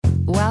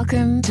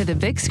Welcome to the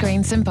Big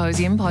Screen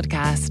Symposium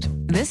podcast.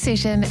 This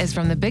session is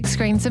from the Big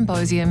Screen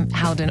Symposium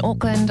held in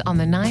Auckland on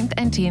the 9th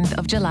and 10th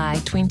of July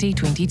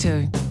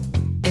 2022.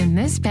 In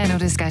this panel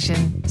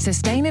discussion,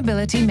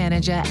 Sustainability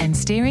Manager and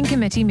Steering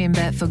Committee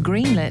member for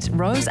Greenlit,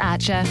 Rose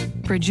Archer,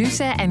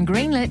 producer and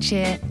Greenlit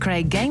Chair,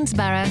 Craig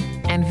Gainsborough,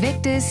 and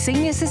Vector's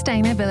Senior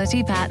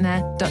Sustainability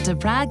Partner, Dr.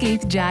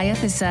 Prageeth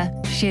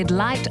Jayathissa, shed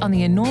light on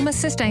the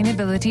enormous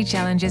sustainability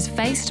challenges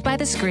faced by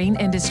the screen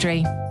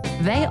industry.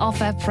 They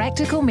offer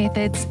practical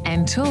methods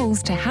and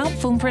tools to help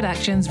film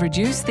productions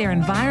reduce their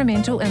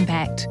environmental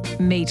impact,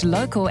 meet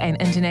local and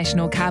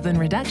international carbon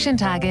reduction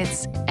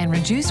targets, and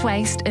reduce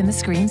waste in the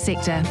screen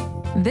sector.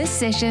 This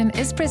session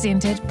is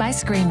presented by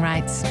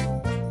Screenwrites.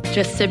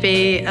 Just to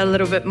be a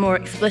little bit more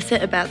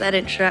explicit about that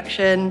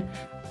introduction,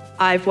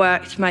 I've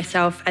worked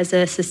myself as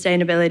a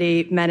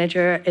sustainability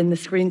manager in the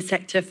screen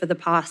sector for the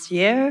past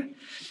year.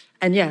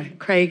 And yeah,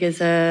 Craig is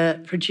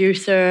a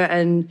producer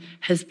and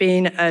has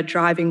been a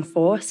driving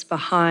force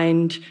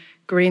behind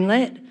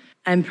Greenlit.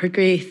 And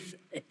Prageeth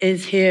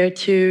is here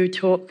to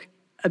talk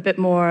a bit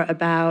more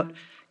about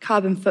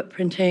carbon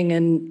footprinting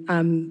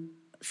and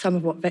some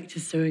of what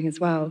Vector's doing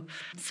as well.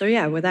 So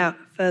yeah, without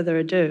further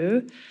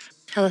ado,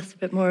 tell us a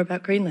bit more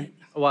about Greenlit.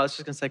 Well, I was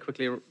just going to say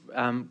quickly,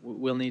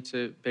 we'll need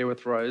to bear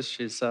with Rose.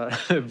 She's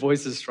her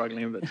voice is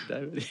struggling a bit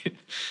today,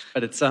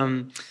 but it's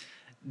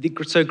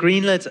So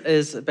Greenlit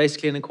is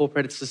basically an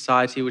incorporated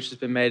society which has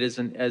been made as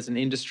an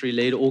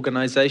industry-led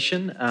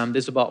organization.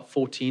 There's about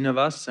 14 of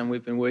us, and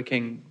we've been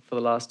working for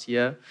the last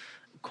year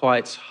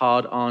quite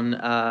hard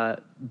on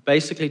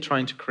basically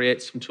trying to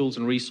create some tools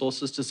and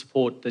resources to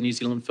support the New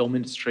Zealand film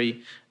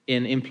industry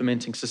in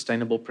implementing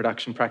sustainable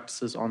production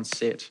practices on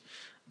set.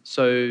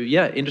 So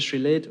yeah,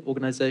 industry-led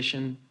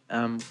organization.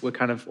 We're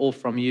kind of all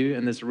from you,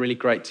 and there's a really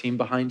great team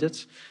behind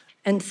it.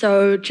 And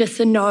so just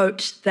a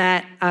note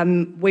that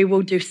we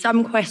will do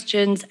some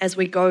questions as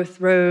we go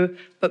through,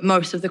 but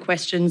most of the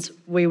questions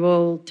we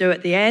will do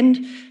at the end.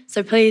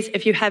 So please,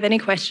 if you have any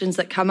questions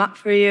that come up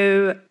for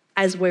you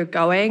as we're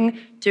going,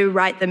 do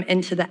write them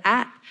into the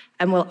app,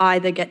 and we'll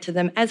either get to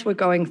them as we're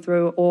going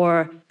through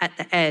or at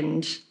the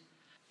end.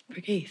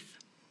 Prageeth.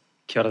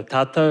 Kia ora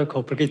tātou,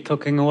 ko Prageeth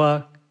tōku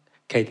ingoa.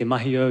 Kei te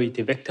mahi o I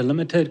te Vector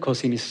Limited, ko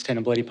Senior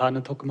Sustainability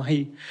Partner tōku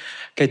mahi.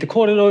 Kei te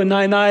kōrero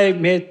nai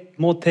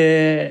mō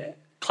te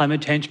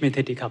climate change me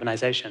te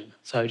decarbonisation.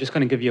 So just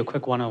going to give you a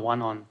quick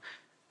 101 on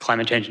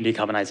climate change and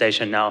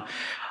decarbonisation. Now,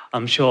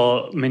 I'm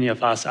sure many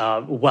of us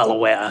are well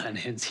aware, and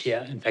hence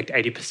here, in fact,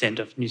 80%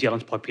 of New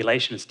Zealand's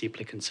population is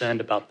deeply concerned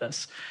about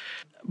this.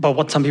 But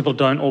what some people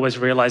don't always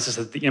realise is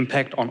that the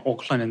impact on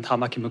Auckland and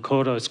Tamaki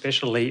Makaurau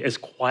especially is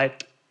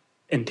quite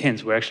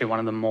intense. We're actually one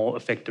of the more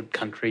affected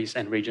countries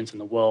and regions in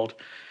the world.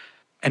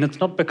 And it's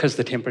not because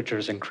the temperature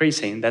is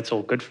increasing. That's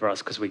all good for us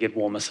because we get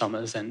warmer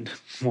summers and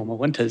warmer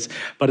winters.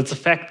 But it's the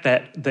fact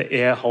that the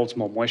air holds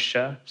more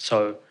moisture,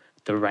 so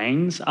the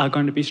rains are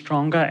going to be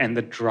stronger and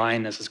the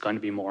dryness is going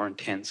to be more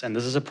intense. And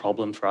this is a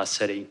problem for our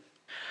city.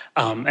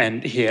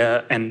 And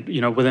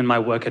within my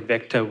work at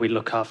Vector,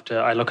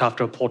 I look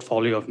after a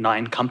portfolio of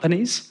 9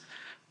 companies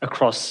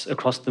across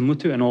the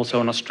Mutu and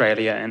also in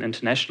Australia and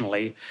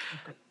internationally.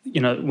 You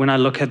know, when I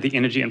look at the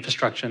energy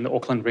infrastructure in the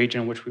Auckland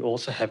region, which we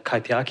also have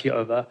kaitiaki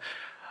over,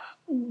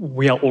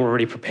 we are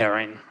already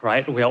preparing,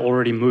 right? We are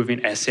already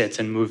moving assets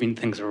and moving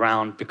things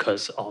around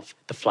because of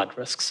the flood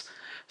risks.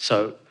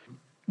 So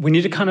we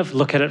need to kind of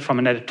look at it from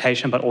an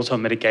adaptation, but also a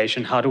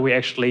mitigation. How do we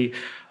actually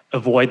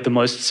avoid the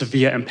most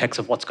severe impacts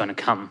of what's going to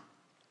come?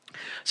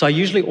 So I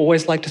usually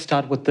always like to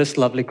start with this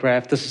lovely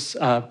graph. This is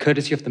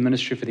courtesy of the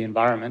Ministry for the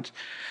Environment.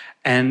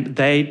 And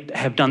they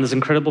have done this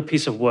incredible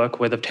piece of work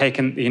where they've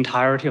taken the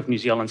entirety of New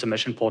Zealand's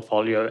emission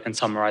portfolio and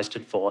summarised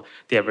it for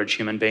the average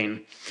human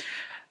being.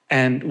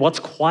 And what's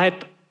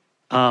quite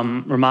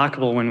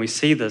remarkable when we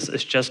see this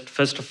is just,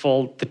 first of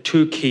all, the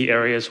 2 key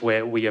areas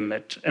where we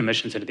emit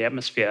emissions into the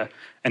atmosphere,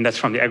 and that's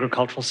from the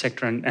agricultural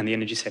sector and the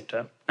energy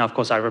sector. Now, of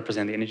course, I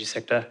represent the energy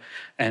sector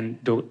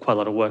and do quite a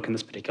lot of work in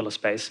this particular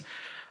space.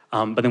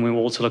 But then when we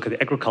also look at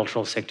the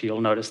agricultural sector,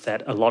 you'll notice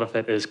that a lot of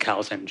it is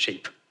cows and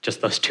sheep, just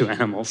those 2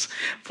 animals,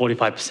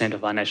 45%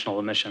 of our national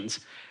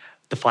emissions.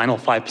 The final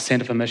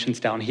 5% of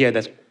emissions down here,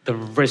 that's the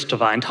rest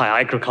of our entire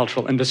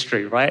agricultural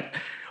industry, right?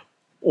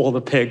 All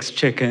the pigs,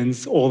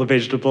 chickens, all the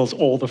vegetables,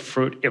 all the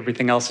fruit,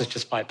 everything else is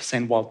just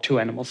 5%, while 2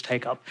 animals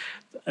take up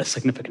a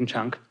significant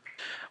chunk.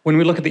 When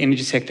we look at the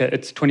energy sector,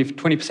 it's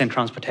 20%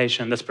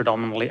 transportation. That's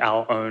predominantly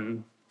our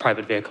own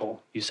private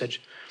vehicle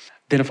usage.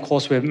 Then, of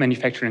course, we have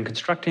manufacturing and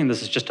constructing.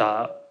 This is just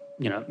our,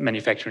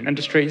 manufacturing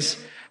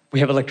industries. We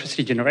have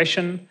electricity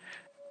generation,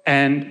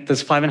 and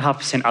there's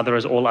 5.5% other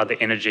is all other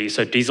energy.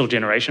 So diesel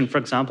generation, for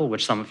example,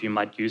 which some of you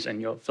might use in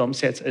your film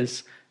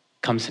sets,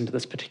 comes into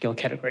this particular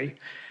category.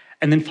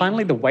 And then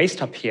finally, the waste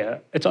up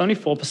here, it's only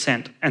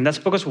 4%, and that's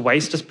because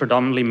waste is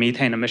predominantly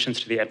methane emissions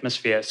to the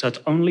atmosphere. So it's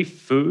only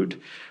food,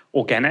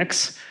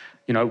 organics,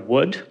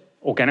 wood,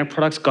 organic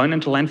products going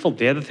into landfill.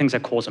 They're the things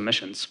that cause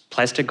emissions.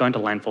 Plastic going to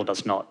landfill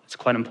does not. It's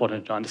quite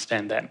important to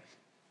understand that.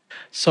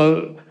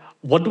 So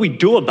what do we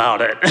do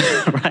about it,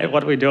 right?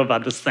 What do we do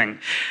about this thing?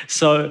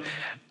 So,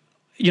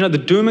 the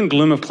doom and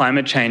gloom of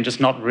climate change is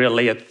not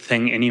really a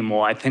thing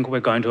anymore. I think we're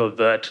going to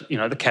avert,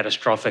 the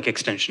catastrophic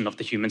extinction of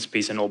the human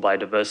species and all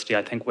biodiversity.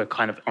 I think we're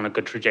kind of on a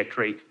good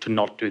trajectory to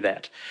not do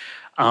that.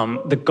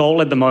 The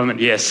goal at the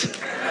moment, yes.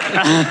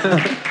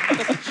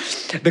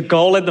 The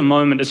goal at the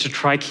moment is to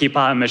try keep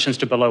our emissions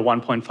to below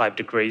 1.5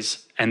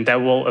 degrees, and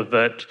that will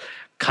avert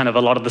kind of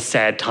a lot of the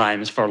sad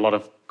times for a lot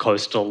of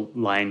coastal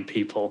line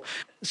people.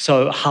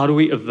 So how do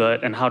we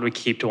avert and how do we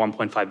keep to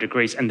 1.5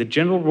 degrees? And the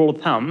general rule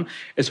of thumb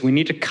is we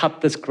need to cut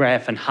this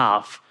graph in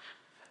half.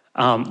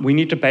 We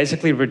need to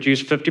basically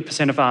reduce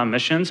 50% of our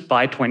emissions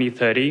by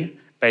 2030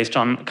 based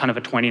on kind of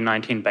a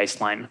 2019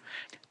 baseline.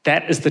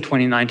 That is the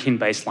 2019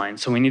 baseline.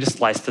 So we need to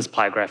slice this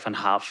pie graph in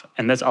half.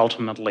 And that's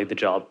ultimately the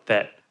job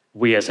that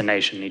we as a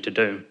nation need to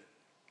do.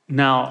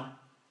 Now,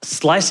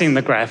 slicing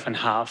the graph in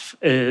half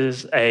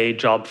is a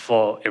job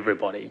for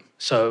everybody.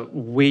 So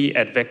we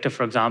at Vector,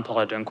 for example,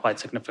 are doing quite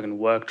significant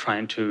work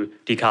trying to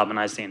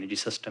decarbonize the energy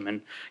system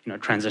and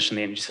transition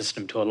the energy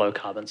system to a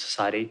low-carbon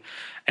society.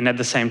 And at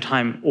the same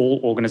time, all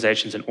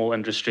organizations and all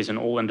industries and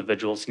all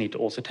individuals need to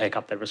also take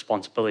up their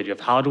responsibility of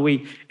how do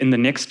we, in the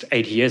next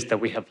 8 years that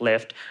we have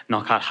left,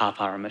 knock out half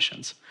our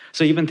emissions.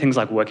 So even things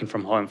like working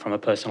from home from a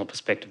personal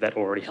perspective, that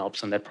already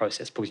helps in that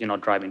process because you're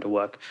not driving to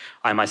work.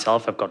 I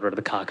myself have got rid of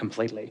the car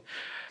completely,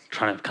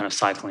 trying to kind of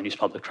cycle and use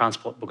public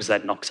transport because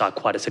that knocks out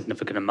quite a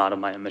significant amount of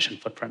my emission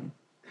footprint.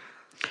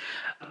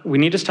 We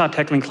need to start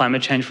tackling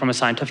climate change from a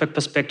scientific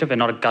perspective and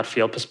not a gut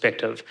feel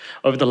perspective.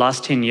 Over the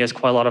last 10 years,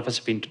 quite a lot of us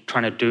have been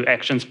trying to do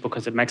actions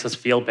because it makes us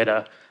feel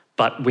better,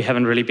 but we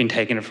haven't really been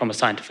taking it from a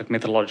scientific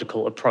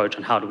methodological approach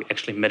on how do we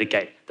actually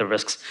mitigate the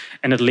risks.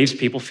 And it leaves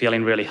people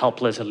feeling really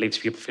helpless. It leaves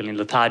people feeling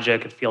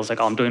lethargic. It feels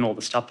like, oh, I'm doing all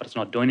this stuff, but it's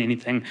not doing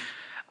anything.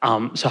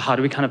 So how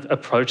do we kind of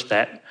approach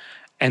that?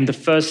 And the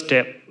first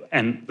step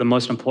and the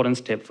most important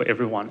step for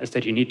everyone is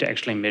that you need to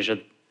actually measure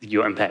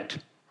your impact,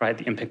 right?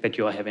 The impact that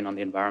you are having on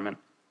the environment.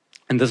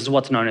 And this is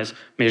what's known as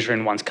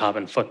measuring one's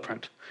carbon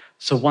footprint.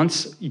 So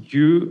once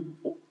you,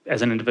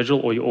 as an individual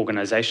or your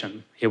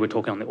organization, here we're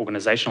talking on the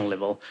organizational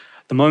level,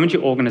 the moment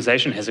your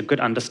organization has a good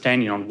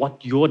understanding on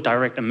what your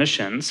direct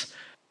emissions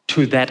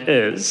to that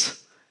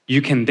is,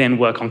 you can then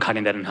work on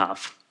cutting that in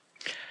half.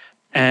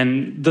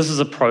 And this is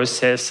a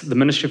process. The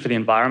Ministry for the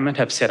Environment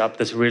have set up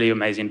this really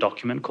amazing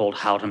document called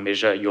How to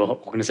Measure Your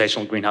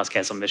Organizational Greenhouse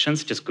Gas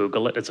Emissions. Just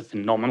Google it. It's a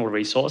phenomenal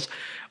resource.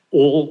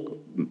 All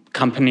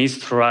companies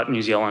throughout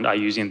New Zealand are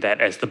using that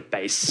as the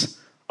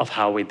base of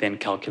how we then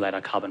calculate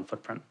our carbon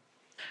footprint.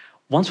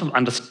 Once we've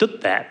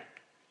understood that,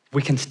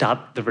 we can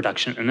start the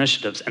reduction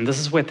initiatives. And this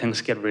is where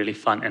things get really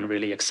fun and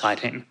really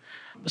exciting.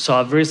 So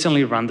I've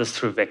recently run this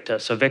through Vector.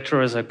 So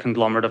Vector is a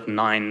conglomerate of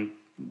 9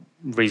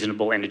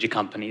 reasonable energy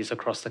companies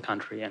across the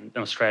country and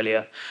in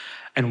Australia.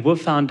 And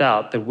we've found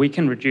out that we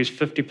can reduce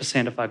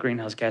 50% of our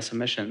greenhouse gas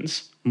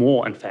emissions,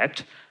 more in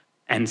fact,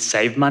 and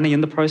save money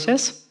in the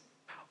process.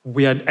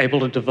 We are able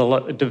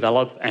to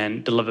develop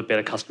and deliver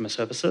better customer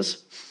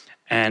services,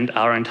 and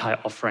our entire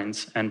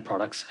offerings and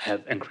products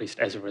have increased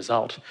as a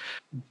result.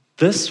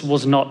 This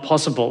was not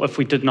possible if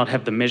we did not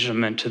have the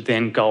measurement to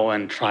then go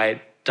and try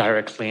it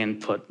directly and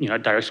put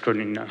direct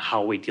scrutiny on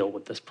how we deal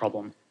with this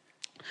problem.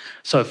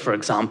 So, for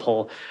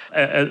example,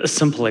 a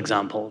simple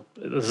example,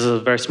 this is a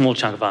very small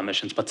chunk of our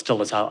emissions, but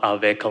still is our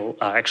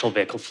actual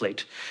vehicle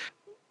fleet.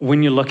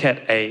 When you look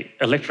at an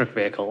electric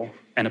vehicle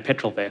and a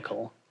petrol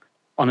vehicle,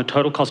 on a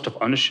total cost of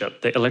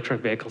ownership, the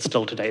electric vehicle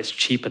still today is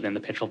cheaper than the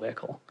petrol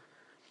vehicle.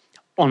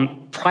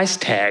 On price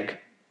tag,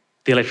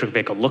 the electric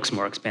vehicle looks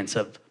more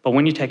expensive, but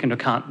when you take into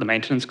account the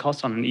maintenance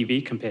costs on an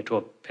EV compared to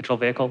a petrol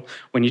vehicle,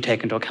 when you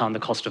take into account the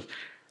cost of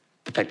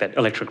the fact that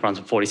electric runs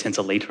at 40 cents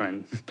a litre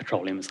and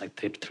petroleum is like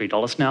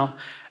 $3 now,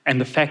 and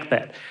the fact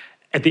that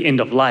at the end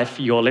of life,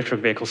 your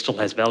electric vehicle still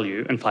has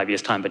value in 5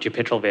 years' time, but your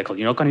petrol vehicle,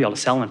 you're not going to be able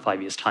to sell in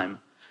 5 years' time.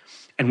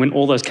 And when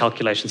all those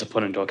calculations are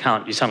put into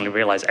account, you suddenly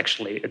realize,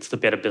 actually, it's the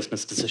better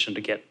business decision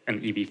to get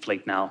an EV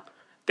fleet now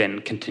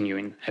than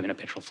continuing having a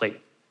petrol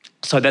fleet.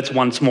 So that's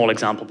one small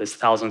example. There's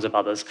thousands of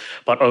others.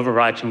 But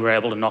overriding, we're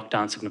able to knock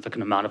down a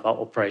significant amount of our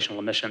operational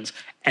emissions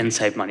and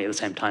save money at the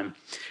same time.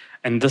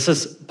 And this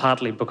is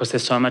partly because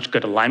there's so much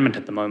good alignment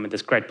at the moment.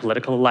 There's great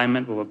political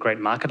alignment, we've got great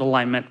market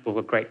alignment, we've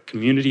got great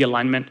community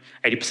alignment.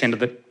 80% of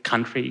the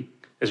country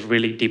is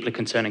really deeply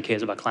concerned and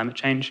cares about climate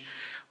change.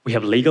 We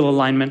have legal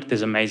alignment.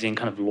 There's amazing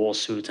kind of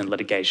lawsuits and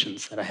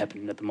litigations that are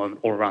happening at the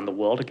moment all around the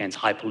world against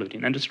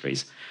high-polluting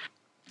industries.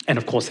 And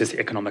of course, there's the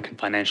economic and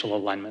financial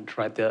alignment,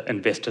 right? The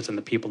investors and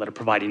the people that are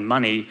providing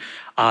money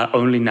are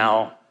only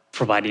now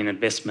providing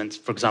investments.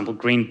 For example,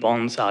 green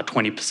bonds are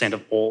 20%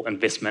 of all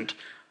investment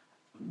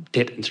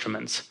debt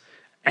instruments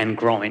and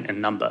growing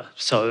in number.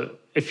 So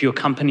if your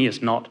company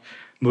is not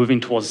moving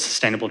towards a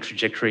sustainable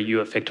trajectory,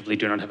 you effectively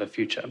do not have a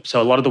future.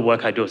 So a lot of the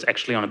work I do is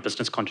actually on a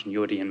business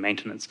continuity and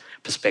maintenance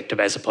perspective,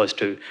 as opposed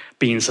to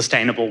being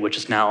sustainable, which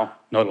is now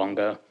no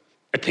longer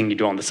a thing you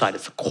do on the side.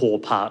 It's a core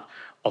part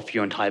of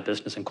your entire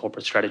business and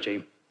corporate strategy.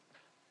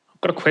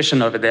 I've got a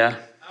question over there.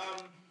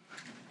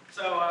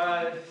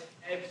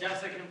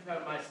 Just to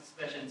confirm, my suspicion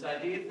suspicion. So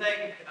do you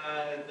think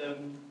the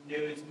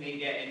news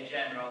media in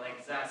general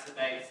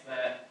exacerbates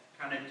the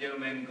kind of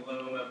doom and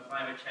gloom of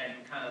climate change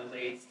and kind of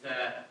leads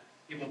to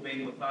people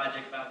being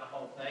lethargic about the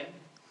whole thing?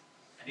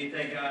 And do you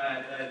think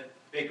the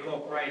big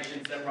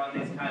corporations that run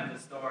these kinds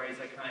of stories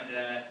are kind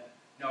of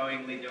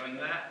knowingly doing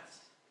that?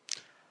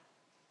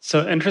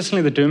 So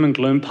interestingly, the doom and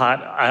gloom part,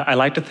 I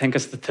like to think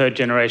is the third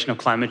generation of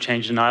climate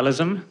change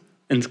denialism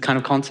in kind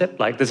of concept.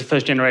 Like there's a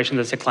first generation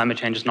that said climate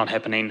change is not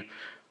happening,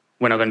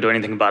 we're not going to do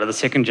anything about it. The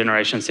second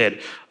generation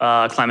said,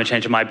 climate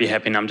change might be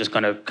happening, I'm just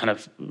going to kind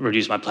of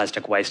reduce my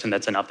plastic waste and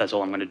that's enough, that's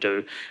all I'm going to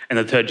do. And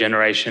the third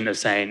generation is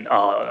saying,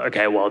 oh,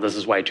 okay, well, this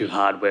is way too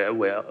hard,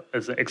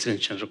 it's an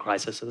existential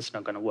crisis, so this is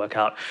not going to work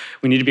out.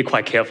 We need to be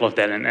quite careful of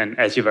that, and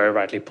as you very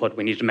rightly put,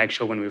 we need to make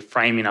sure when we're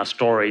framing our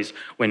stories,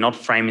 we're not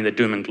framing the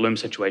doom and gloom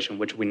situation,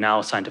 which we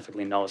now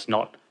scientifically know is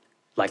not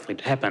likely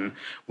to happen.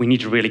 We need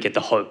to really get the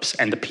hopes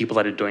and the people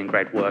that are doing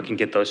great work and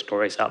get those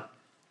stories up.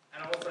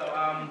 And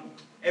also,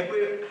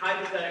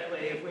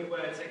 hypothetically, if we were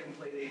to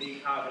completely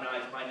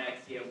decarbonize by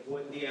next year,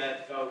 would the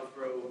Earth go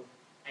through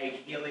a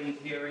healing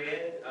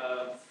period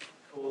of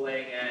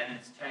cooling and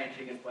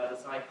changing its weather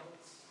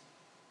cycles?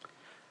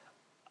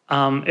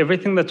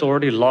 Everything that's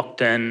already locked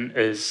in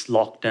is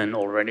locked in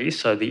already.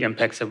 So the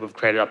impacts that we've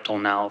created up till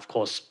now, of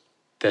course,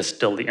 there's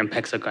still the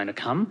impacts are going to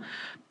come.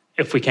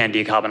 If we can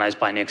decarbonize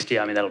by next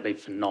year, I mean, that'll be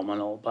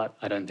phenomenal, but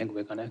I don't think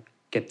we're going to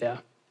get there.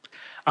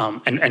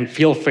 And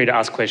feel free to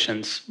ask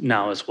questions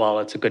now as well.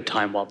 It's a good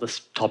time while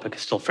this topic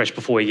is still fresh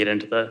before we get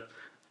into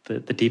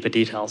the deeper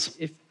details.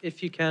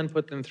 If you can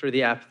put them through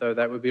the app, though,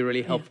 that would be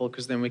really helpful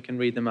because then we can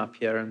read them up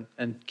here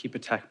and keep a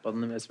track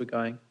on them as we're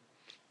going.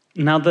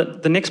 Now,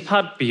 the next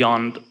part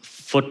beyond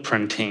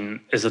footprinting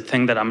is a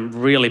thing that I'm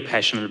really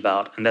passionate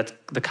about, and that's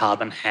the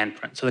carbon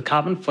handprint. So the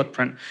carbon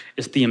footprint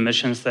is the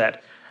emissions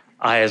that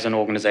I as an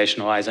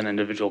organization or I as an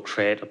individual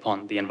create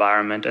upon the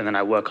environment, and then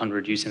I work on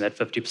reducing that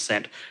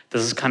 50%.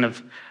 This is kind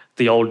of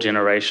the old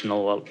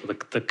generational,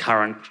 the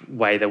current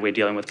way that we're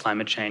dealing with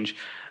climate change.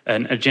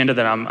 An agenda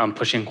that I'm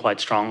pushing quite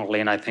strongly,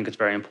 and I think it's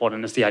very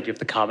important, is the idea of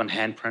the carbon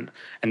handprint.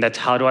 And that's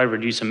how do I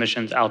reduce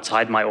emissions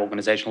outside my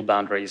organizational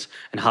boundaries,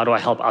 and how do I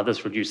help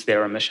others reduce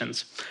their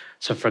emissions?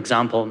 So for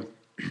example,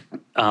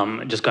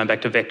 just going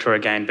back to Vector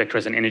again, Vector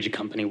is an energy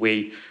company.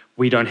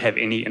 We don't have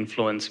any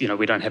influence,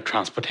 we don't have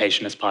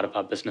transportation as part of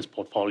our business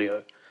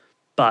portfolio.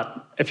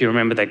 But if you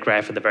remember that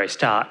graph at the very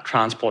start,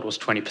 transport was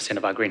 20%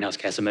 of our greenhouse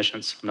gas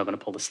emissions. I'm not going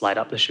to pull the slide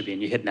up, this should be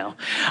in your head now.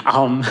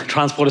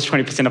 Transport is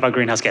 20% of our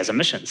greenhouse gas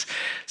emissions.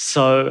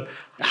 So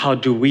how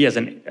do we as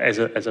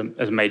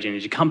a major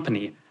energy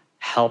company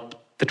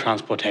help the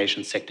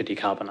transportation sector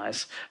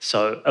decarbonize?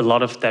 So a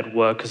lot of that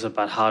work is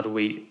about how do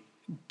we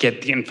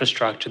get the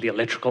infrastructure, the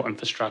electrical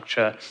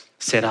infrastructure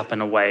set up in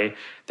a way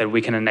that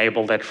we can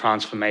enable that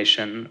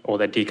transformation or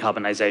that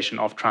decarbonization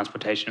of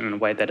transportation in a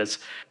way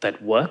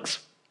that works.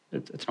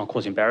 It's not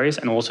causing barriers,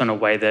 and also in a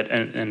way that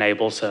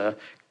enables a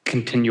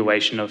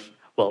continuation of,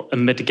 a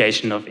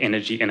mitigation of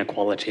energy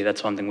inequality.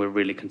 That's one thing we're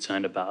really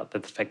concerned about,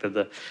 that the fact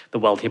that the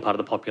wealthier part of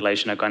the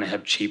population are going to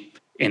have cheap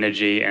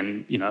energy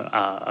and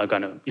are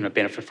going to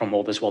benefit from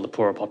all this, while the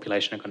poorer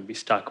population are going to be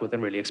stuck with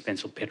really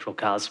expensive petrol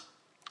cars.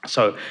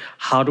 So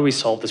how do we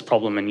solve this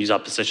problem and use our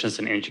position as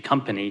an energy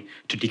company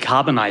to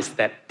decarbonize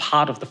that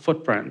part of the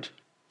footprint,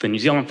 the New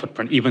Zealand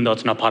footprint, even though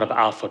it's not part of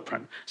our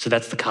footprint? So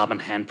that's the carbon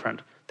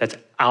handprint. That's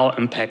our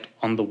impact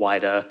on the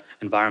wider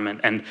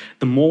environment. And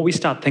the more we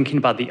start thinking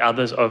about the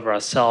others over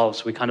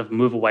ourselves, we kind of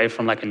move away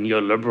from like a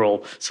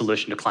neoliberal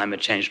solution to climate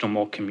change to a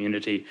more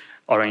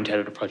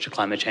community-oriented approach to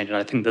climate change. And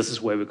I think this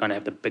is where we're going to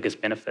have the biggest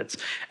benefits.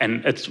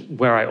 And it's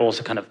where I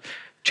also kind of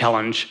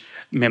challenge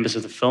members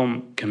of the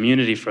film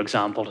community, for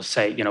example, to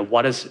say,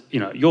 what is,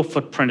 your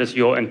footprint is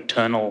your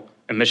internal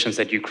emissions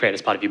that you create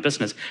as part of your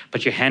business,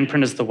 but your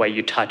handprint is the way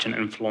you touch and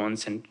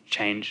influence and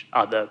change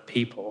other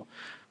people.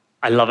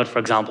 I love it, for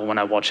example, when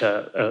I watch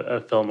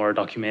a film or a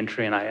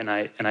documentary and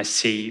I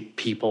see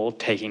people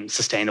taking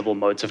sustainable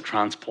modes of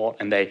transport,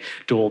 and they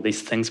do all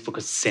these things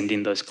because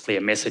sending those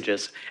clear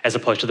messages, as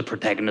opposed to the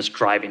protagonist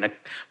driving a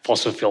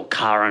fossil fuel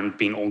car and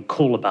being all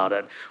cool about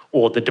it,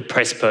 or the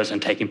depressed person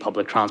taking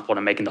public transport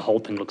and making the whole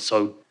thing look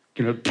so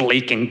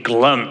bleak and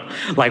glum.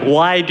 Like,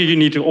 why do you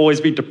need to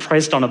always be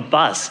depressed on a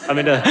bus? I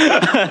mean,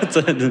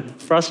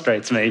 it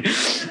frustrates me.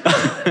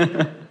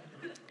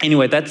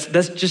 Anyway,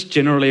 that's just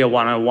generally a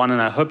 101, and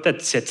I hope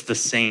that sets the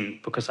scene,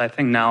 because I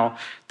think now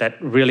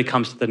that really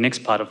comes to the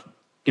next part of,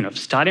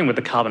 starting with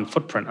the carbon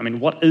footprint. I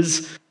mean, what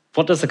does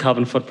the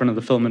carbon footprint of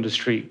the film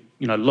industry,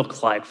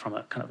 look like from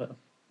a kind of a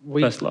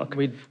first look?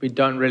 We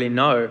don't really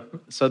know.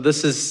 So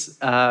this is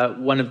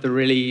one of the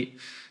really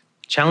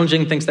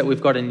challenging things that we've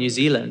got in New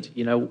Zealand.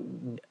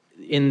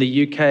 In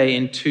the UK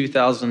in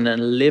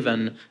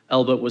 2011,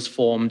 Albert was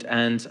formed,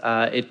 and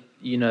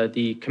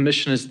the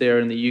commissioners there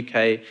in the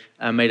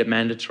UK made it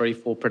mandatory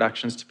for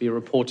productions to be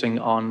reporting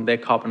on their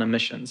carbon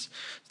emissions.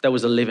 That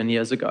was 11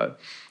 years ago.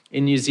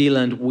 In New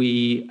Zealand,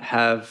 we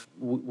have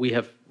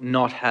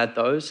not had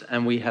those,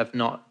 and we have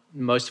not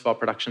most of our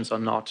productions are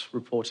not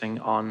reporting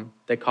on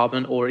their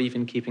carbon or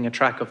even keeping a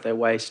track of their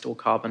waste or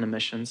carbon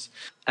emissions.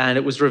 And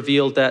it was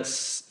revealed that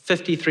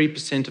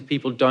 53% of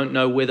people don't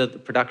know whether the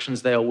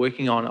productions they are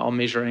working on are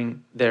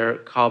measuring their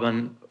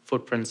carbon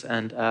footprints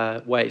and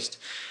waste.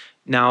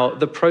 Now,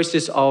 the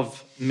process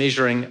of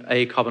measuring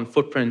a carbon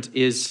footprint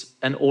is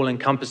an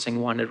all-encompassing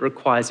one. It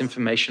requires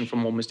information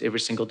from almost every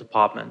single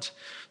department.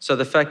 So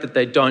the fact that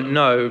they don't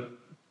know,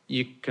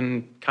 you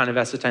can kind of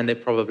ascertain they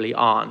probably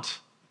aren't,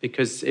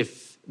 because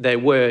if they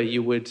were,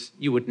 you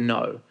would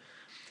know.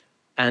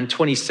 And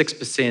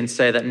 26%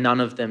 say that none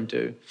of them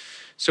do.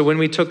 So when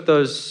we took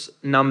those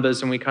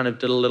numbers and we kind of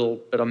did a little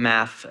bit of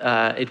math,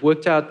 it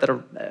worked out that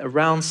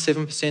around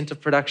 7%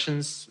 of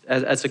productions,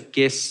 as a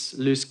guess,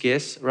 loose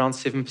guess, around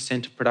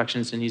 7% of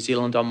productions in New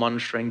Zealand are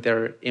monitoring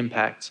their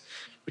impact,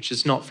 which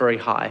is not very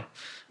high.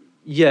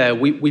 Yeah,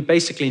 we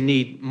basically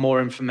need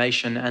more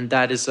information, and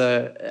that is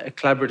a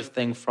collaborative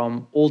thing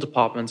from all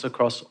departments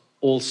across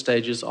all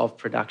stages of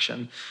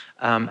production.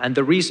 And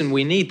the reason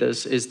we need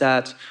this is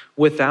that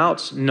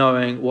without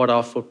knowing what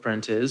our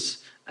footprint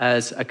is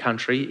as a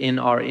country in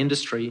our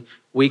industry,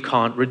 we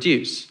can't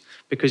reduce,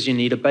 because you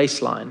need a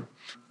baseline.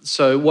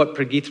 So what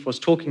Prageeth was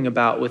talking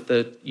about with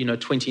the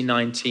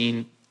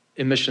 2019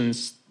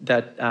 emissions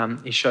that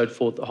he showed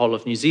for the whole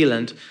of New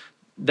Zealand,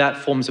 that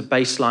forms a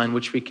baseline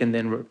which we can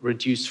then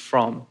reduce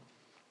from.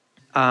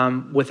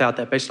 Without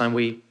that baseline,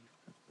 we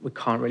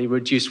can't really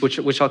reduce,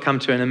 which I'll come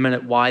to in a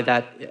minute, why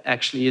that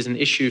actually is an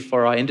issue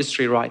for our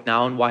industry right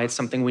now and why it's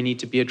something we need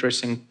to be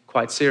addressing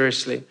quite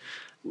seriously.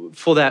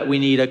 For that, we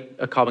need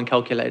a carbon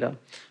calculator.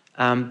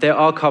 There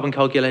are carbon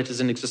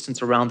calculators in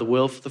existence around the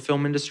world for the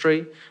film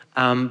industry,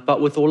 but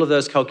with all of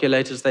those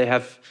calculators, they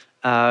have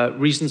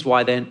reasons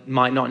why they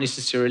might not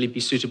necessarily be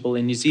suitable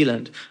in New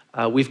Zealand.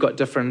 We've got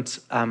different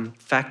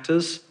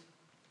factors.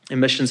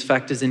 Emissions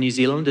factors in New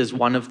Zealand is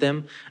one of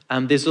them.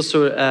 There's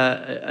also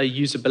a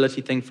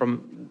usability thing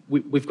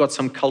we've got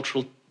some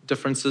cultural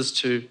differences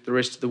to the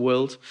rest of the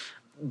world.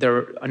 There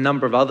are a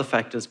number of other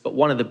factors, but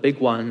one of the big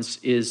ones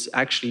is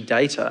actually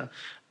data,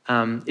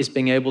 is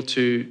being able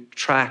to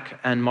track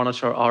and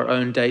monitor our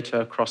own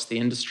data across the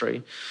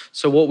industry.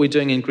 So what we're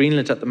doing in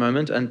Greenlit at the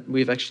moment, and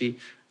we've actually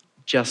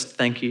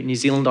thank you, New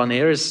Zealand On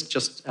Air has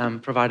just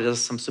provided us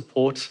some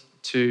support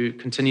to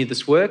continue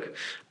this work,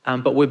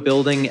 but we're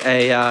building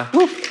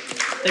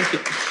thank you.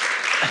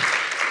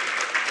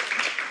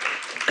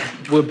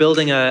 We're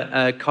building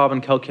a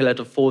carbon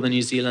calculator for the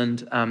New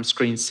Zealand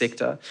screen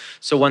sector.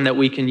 So one that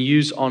we can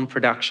use on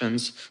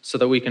productions so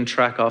that we can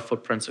track our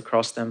footprints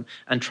across them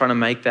and trying to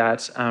make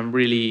that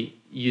really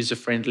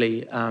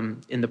user-friendly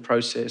in the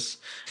process.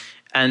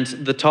 And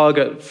the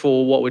target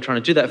for what we're trying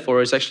to do that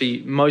for is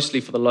actually mostly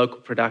for the local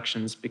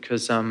productions,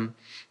 because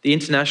the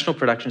international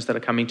productions that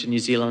are coming to New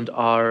Zealand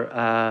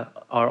are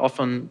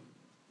often,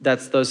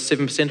 that's those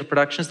 7% of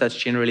productions, that's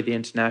generally the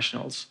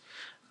internationals.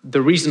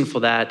 The reason for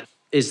that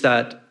is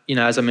that,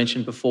 as I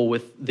mentioned before,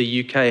 with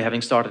the UK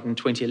having started in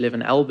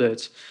 2011,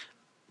 Albert,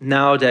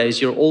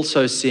 nowadays you're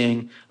also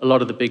seeing a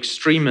lot of the big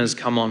streamers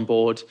come on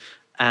board.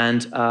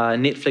 And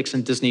Netflix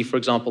and Disney, for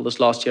example,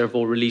 this last year have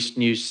all released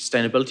new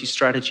sustainability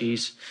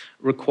strategies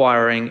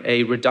requiring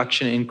a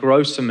reduction in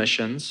gross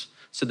emissions.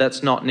 So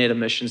that's not net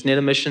emissions. Net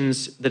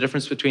emissions, the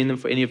difference between them,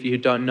 for any of you who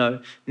don't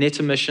know, net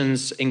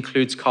emissions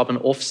includes carbon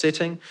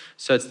offsetting.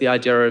 So it's the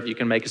idea of you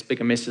can make as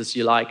big a mess as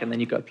you like and then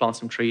you go plant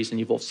some trees and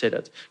you've offset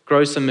it.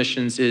 Gross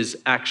emissions is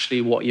actually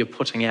what you're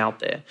putting out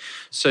there.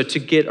 So to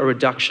get a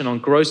reduction on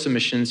gross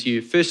emissions,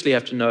 you firstly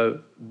have to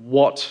know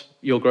what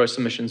your gross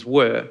emissions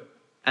were,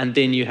 and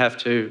then you have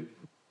to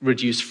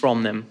reduce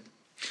from them.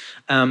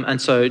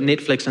 And so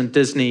Netflix and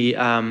Disney,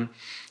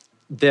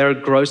 their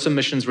gross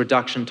emissions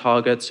reduction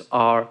targets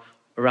are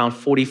around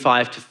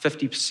 45 to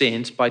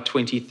 50% by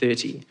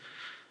 2030.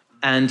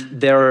 And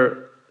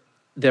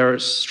their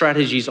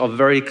strategies are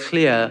very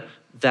clear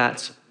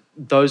that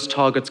those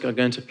targets are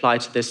going to apply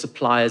to their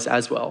suppliers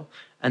as well.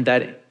 And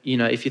that,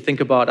 if you think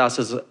about us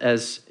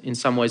as in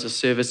some ways a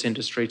service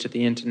industry to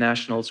the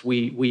internationals,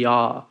 we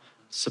are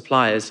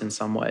suppliers in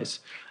some ways.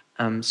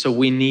 So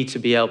we need to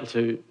be able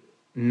to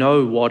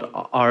know what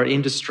our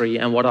industry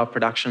and what our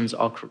productions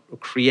are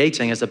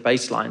creating as a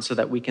baseline so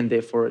that we can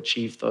therefore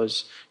achieve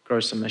those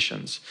gross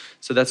emissions.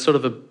 So that's sort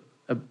of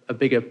a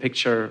bigger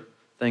picture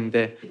thing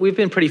there. We've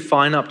been pretty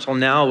fine up till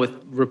now with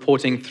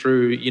reporting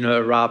through,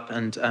 ERUP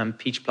and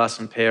Peach Plus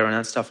and Pear and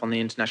that stuff on the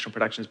international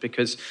productions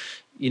because,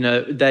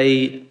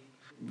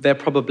 they're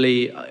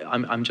probably,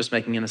 I'm just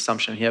making an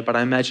assumption here, but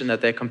I imagine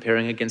that they're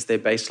comparing against their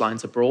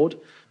baselines abroad,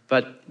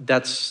 but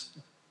that's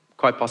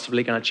quite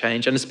possibly going to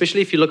change. And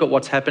especially if you look at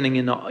what's happening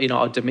in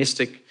our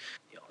domestic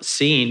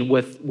scene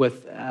with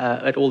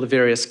at all the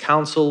various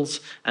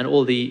councils and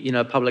all the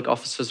public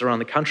offices around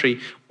the country,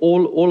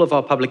 all of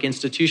our public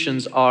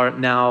institutions are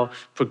now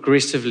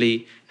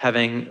progressively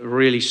having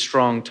really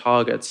strong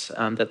targets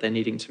that they're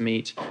needing to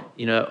meet.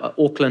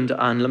 Auckland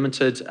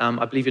Unlimited,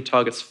 I believe your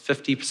target's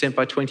 50%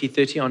 by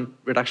 2030 on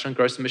reduction in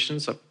gross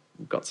emissions. I've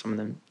got some of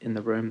them in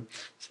the room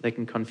so they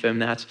can confirm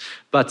that.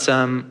 But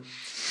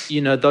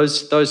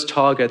those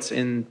targets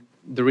in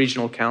the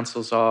regional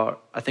councils are,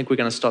 I think we're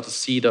going to start to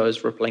see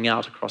those rippling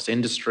out across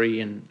industry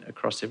and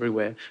across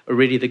everywhere.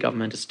 Already the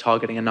government is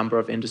targeting a number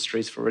of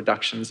industries for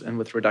reductions and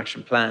with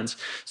reduction plans.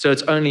 So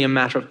it's only a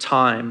matter of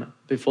time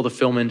before the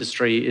film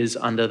industry is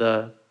under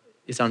the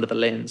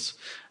lens.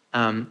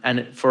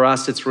 And for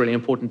us, it's really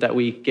important that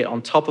we get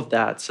on top of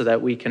that so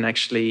that we can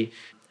actually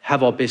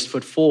have our best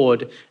foot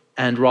forward,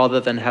 and rather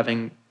than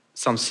having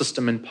some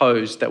system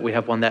imposed, that we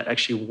have one that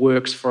actually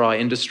works for our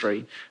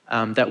industry,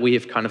 that we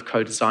have kind of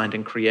co-designed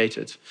and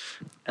created.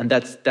 And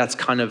that's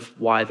kind of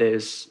why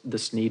there's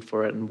this need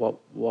for it and what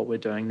we're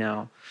doing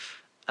now.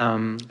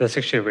 That's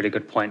actually a really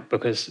good point,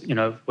 because, you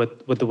know,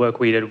 with the work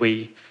we did,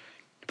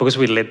 because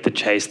we led the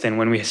chase, then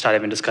when we started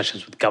having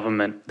discussions with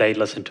government, they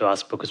listened to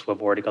us because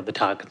we've already got the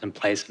targets in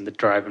place and the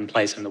drive in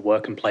place and the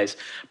work in place.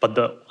 But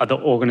the other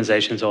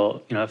organizations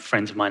or, you know,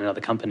 friends of mine in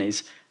other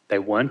companies, they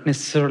weren't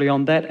necessarily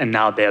on that, and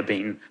now they're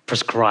being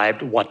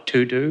prescribed what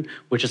to do,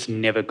 which is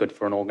never good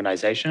for an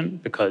organization,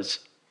 because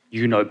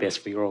you know best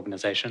for your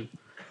organization.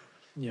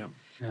 Yeah.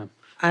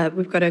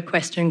 We've got a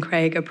question,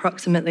 Craig.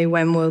 Approximately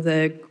when will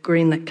the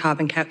Greenlit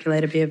carbon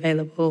calculator be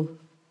available?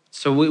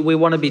 So we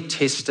want to be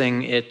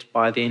testing it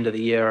by the end of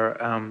the year.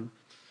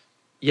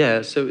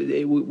 So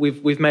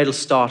we've made a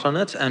start on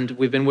it, and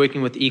we've been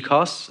working with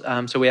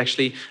ECOS. So we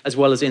actually, as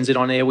well as NZ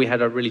On Air, we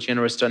had a really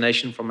generous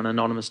donation from an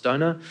anonymous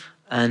donor,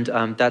 and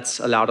that's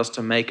allowed us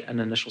to make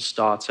an initial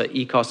start. So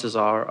ECOS is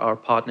our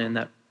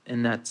partner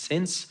in that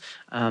sense,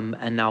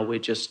 and now we're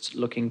just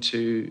looking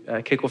to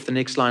kick off the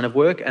next line of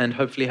work and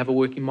hopefully have a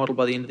working model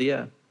by the end of the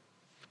year.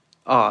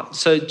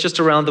 So just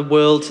around the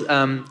world,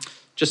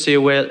 just so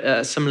you're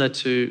aware, similar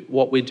to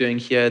what we're doing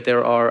here,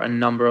 there are a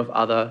number of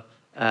other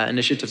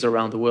initiatives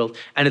around the world.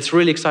 And it's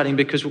really exciting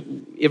because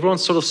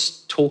everyone's sort of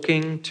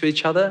talking to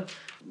each other.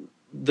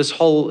 This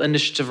whole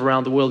initiative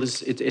around the world,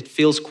 it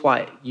feels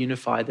quite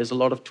unified. There's a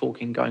lot of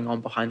talking going on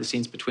behind the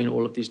scenes between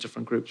all of these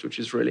different groups, which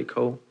is really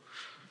cool.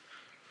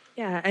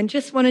 Yeah, and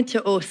just wanted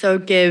to also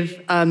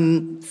give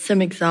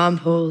some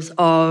examples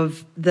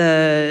of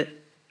the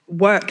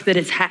work that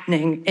is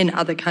happening in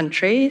other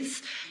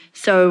countries.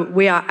 So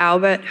we are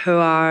Albert, who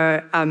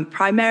are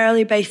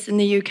primarily based in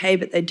the UK,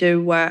 but they do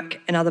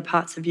work in other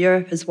parts of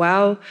Europe as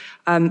well,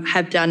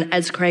 have done,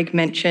 as Craig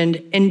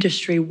mentioned,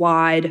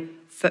 industry-wide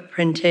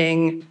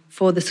footprinting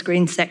for the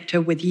screen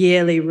sector with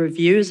yearly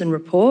reviews and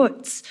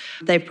reports.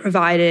 They've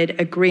provided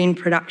a green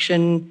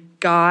production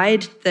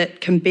guide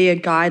that can be a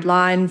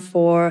guideline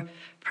for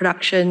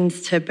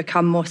productions to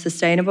become more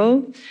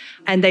sustainable.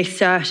 And they do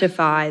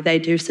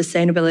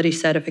sustainability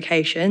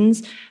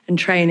certifications and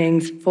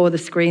trainings for the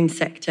screen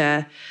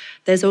sector.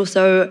 There's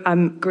also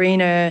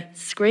Greener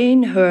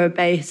Screen, who are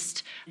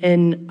based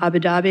in Abu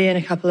Dhabi and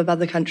a couple of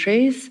other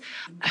countries,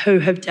 who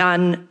have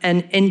done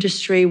an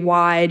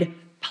industry-wide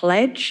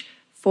pledge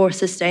for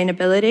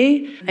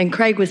sustainability. And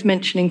Craig was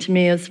mentioning to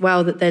me as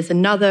well that there's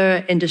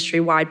another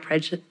industry-wide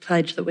pledge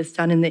that was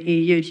done in the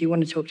EU. Do you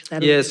want to talk to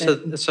that a little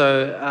bit?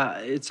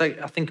 It's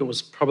I think it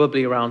was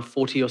probably around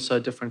 40 or so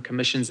different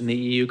commissions in the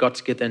EU got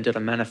together and did a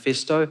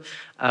manifesto,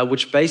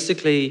 which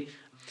basically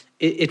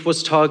it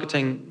was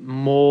targeting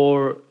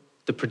more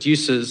the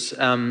producers,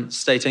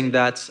 stating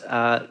that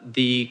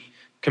the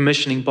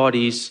commissioning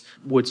bodies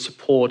would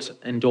support,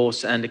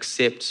 endorse, and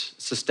accept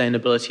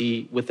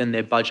sustainability within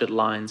their budget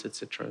lines, et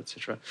cetera, et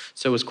cetera.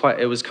 So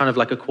it was kind of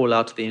like a call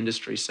out to the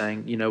industry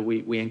saying, you know,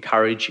 we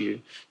encourage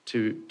you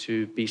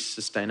to be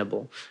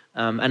sustainable.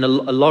 And a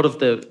lot of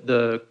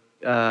the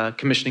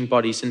commissioning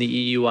bodies in the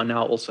EU are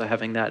now also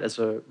having that as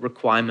a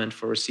requirement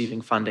for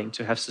receiving funding,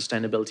 to have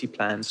sustainability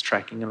plans,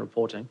 tracking and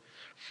reporting.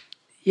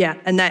 Yeah,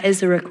 and that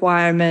is a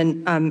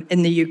requirement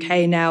in the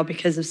UK now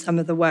because of some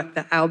of the work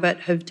that Albert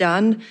have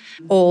done.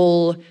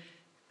 All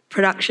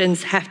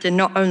productions have to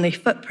not only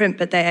footprint,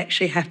 but they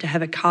actually have to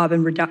have a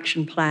carbon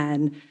reduction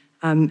plan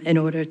in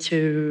order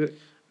to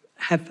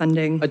have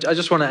funding. I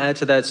just want to add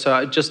to that.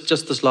 So just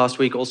this last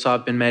week also,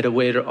 I've been made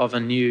aware of a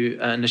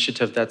new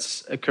initiative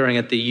that's occurring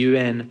at the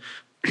UN,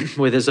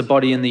 where there's a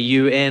body in the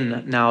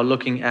UN now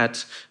looking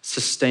at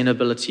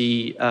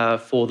sustainability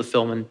for the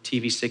film and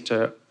TV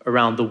sector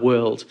around the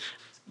world.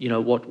 You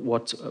know,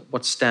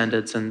 what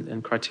standards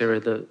and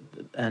criteria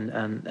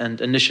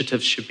and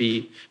initiatives should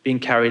be being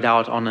carried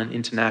out on an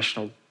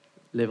international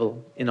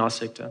level in our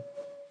sector.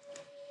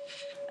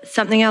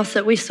 Something else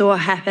that we saw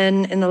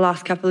happen in the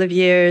last couple of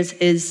years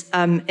is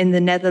in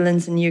the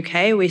Netherlands and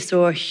UK, we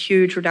saw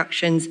huge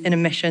reductions in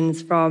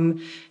emissions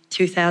from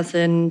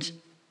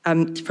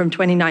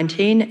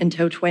 2019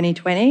 until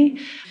 2020.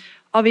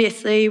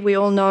 Obviously, we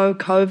all know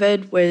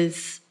COVID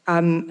was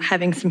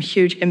having some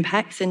huge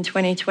impacts in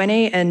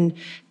 2020, and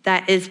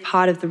that is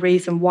part of the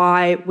reason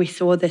why we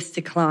saw this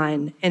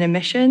decline in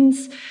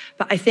emissions.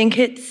 But I think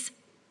it's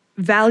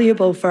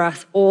valuable for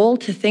us all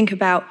to think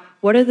about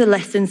what are the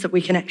lessons that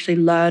we can actually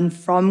learn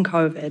from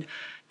COVID.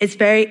 It's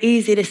very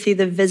easy to see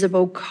the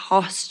visible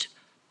cost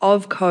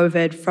of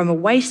COVID from a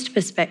waste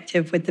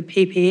perspective with the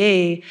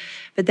PPE,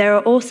 but there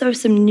are also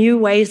some new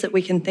ways that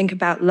we can think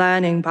about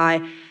learning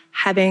by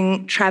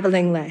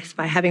traveling less,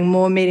 by having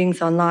more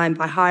meetings online,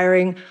 by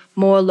hiring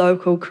more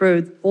local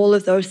crew. All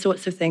of those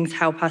sorts of things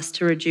help us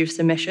to reduce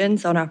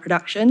emissions on our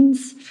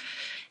productions.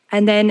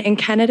 And then in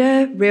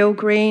Canada, Real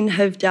Green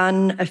have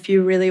done a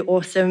few really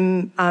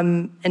awesome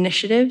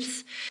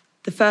initiatives.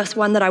 The first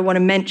one that I want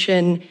to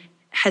mention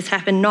has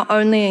happened not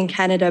only in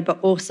Canada, but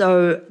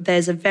also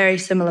there's a very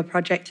similar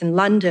project in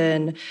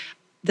London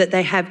that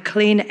they have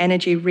clean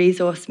energy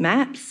resource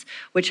maps,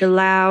 which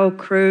allow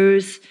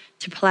crews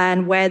to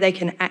plan where they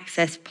can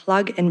access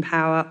plug-in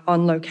power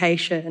on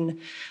location.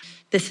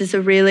 This is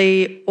a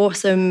really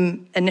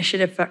awesome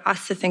initiative for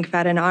us to think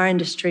about in our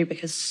industry,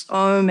 because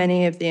so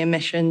many of the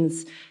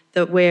emissions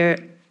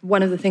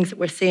one of the things that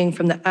we're seeing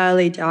from the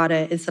early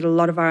data is that a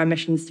lot of our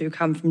emissions do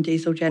come from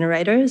diesel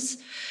generators.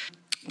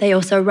 They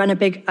also run a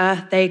big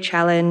Earth Day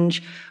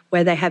challenge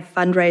where they have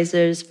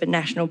fundraisers for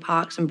national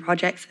parks and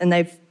projects, and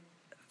they've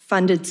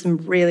funded some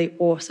really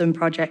awesome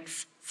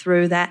projects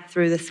through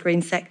the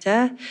screen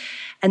sector.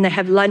 And they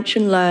have lunch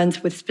and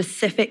learns with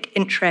specific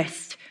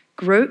interest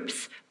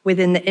groups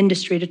within the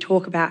industry to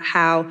talk about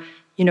how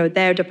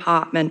their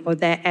department or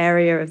their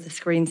area of the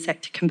screen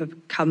sector can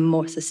become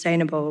more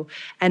sustainable.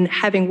 And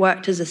having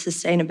worked as a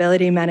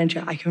sustainability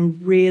manager, I can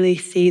really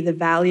see the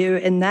value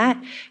in that,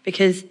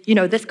 because,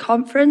 this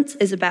conference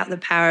is about the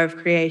power of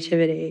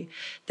creativity.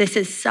 This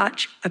is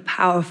such a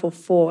powerful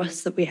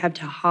force that we have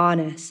to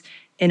harness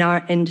in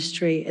our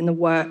industry in the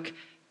work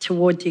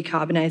toward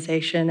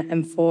decarbonisation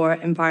and for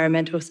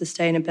environmental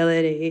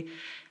sustainability.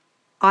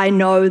 I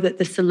know that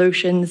the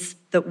solutions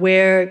that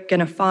we're going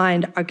to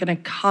find are going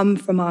to come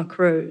from our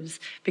crews,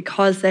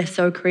 because they're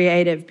so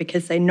creative,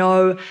 because they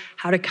know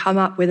how to come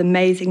up with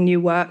amazing new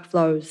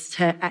workflows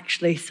to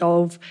actually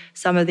solve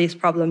some of these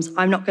problems.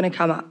 I'm not going to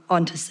come up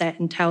onto set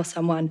and tell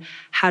someone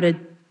how to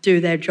do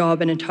their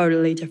job in a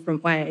totally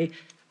different way.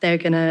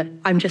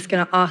 I'm just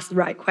going to ask the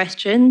right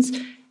questions,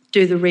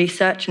 do the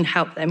research, and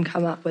help them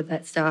come up with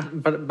that stuff.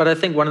 But I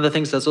think one of the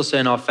things that's also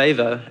in our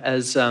favour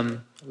as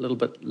a little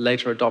bit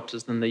later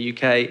adopters than the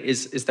UK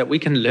is that we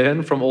can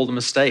learn from all the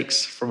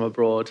mistakes from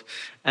abroad.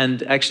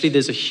 And actually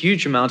there's a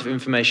huge amount of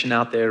information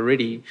out there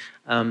already.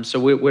 So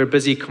we're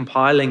busy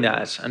compiling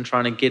that and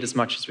trying to get as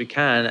much as we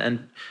can.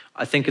 And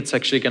I think it's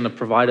actually going to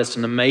provide us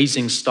an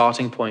amazing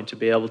starting point to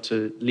be able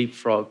to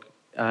leapfrog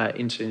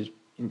into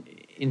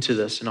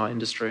this in our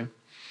industry.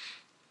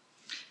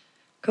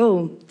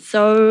 Cool.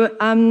 So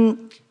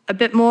a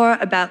bit more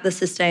about the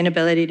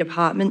sustainability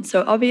department.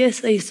 So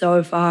obviously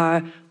so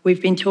far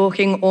we've been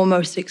talking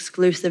almost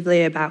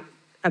exclusively about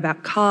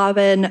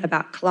carbon,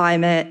 about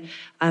climate,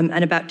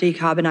 and about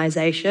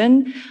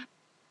decarbonisation.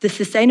 The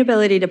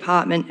sustainability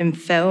department in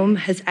film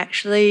has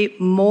actually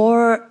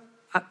more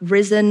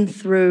risen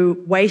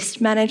through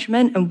waste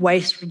management and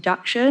waste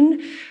reduction,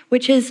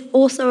 which is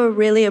also a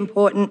really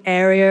important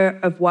area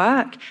of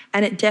work,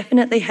 and it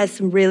definitely has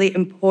some really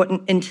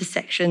important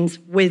intersections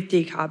with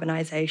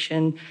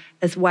decarbonisation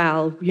as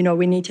well.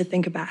 We need to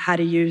think about how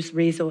to use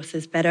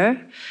resources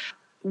better.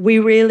 We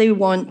really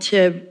want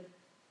to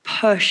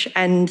push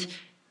and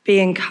be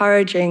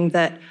encouraging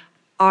that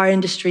our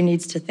industry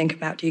needs to think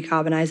about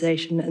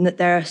decarbonisation, and that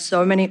there are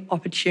so many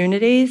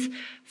opportunities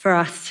for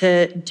us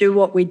to do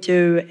what we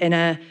do in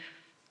a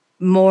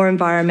more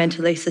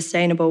environmentally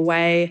sustainable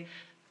way,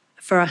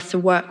 for us to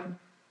work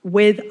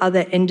with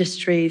other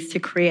industries to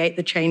create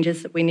the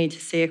changes that we need to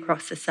see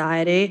across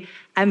society,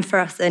 and for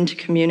us then to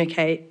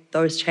communicate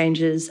those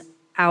changes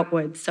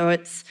outwards. So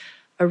it's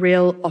a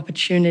real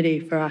opportunity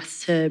for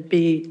us to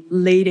be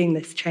leading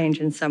this change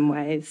in some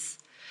ways.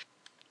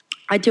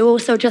 I do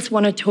also just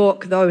want to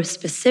talk, though,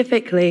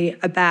 specifically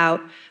about,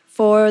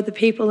 for the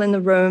people in the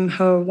room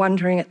who are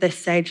wondering at this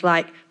stage,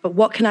 but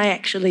what can I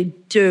actually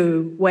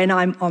do when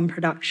I'm on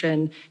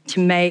production to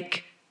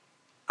make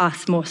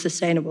us more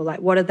sustainable?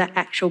 What are the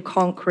actual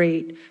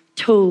concrete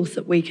tools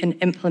that we can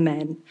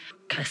implement?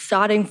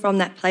 Starting from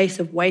that place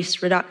of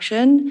waste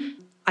reduction,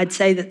 I'd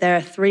say that there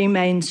are three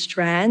main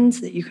strands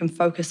that you can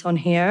focus on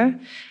here.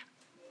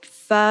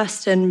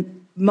 First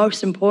and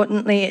most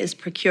importantly is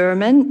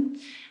procurement.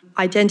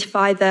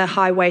 Identify the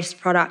high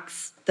waste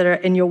products that are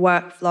in your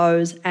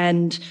workflows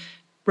and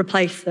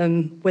replace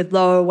them with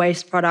lower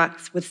waste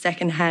products, with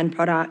secondhand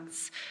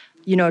products.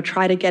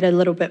 Try to get a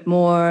little bit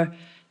more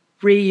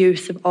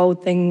reuse of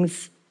old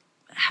things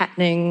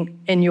happening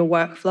in your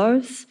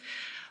workflows.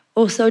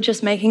 Also,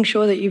 just making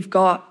sure that you've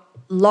got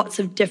lots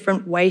of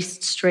different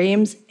waste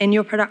streams in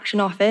your production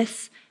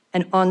office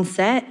and on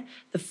set.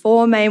 The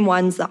four main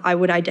ones that I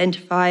would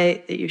identify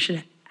that you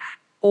should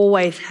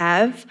always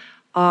have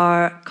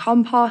are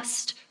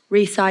compost,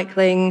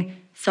 recycling,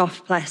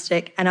 soft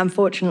plastic, and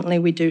unfortunately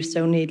we do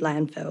still need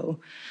landfill.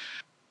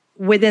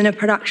 Within a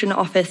production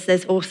office,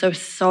 there's also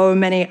so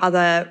many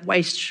other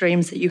waste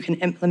streams that you can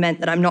implement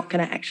that I'm not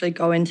going to actually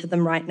go into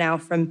them right now,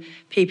 from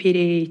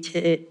PPE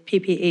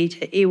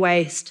to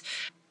e-waste.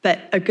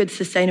 But a good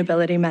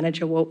sustainability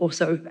manager will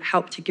also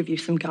help to give you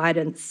some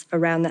guidance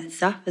around that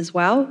stuff as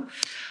well.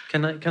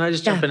 Can I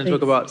just jump in and please.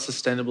 talk about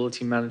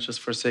sustainability managers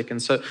for a second?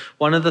 So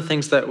one of the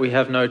things that we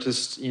have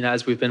noticed,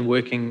 as we've been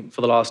working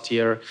for the last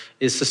year,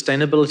 is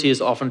sustainability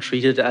is often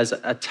treated as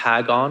a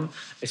tag on.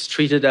 It's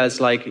treated as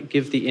like,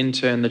 give the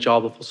intern the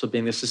job of also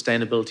being the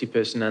sustainability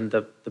person and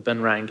the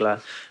bin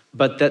wrangler.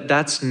 But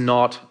that's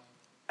not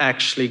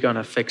actually going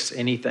to fix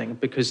anything,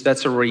 because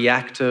that's a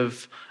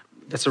reactive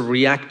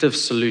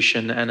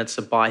solution, and it's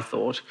a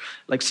bythought.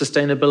 Like,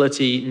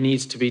 sustainability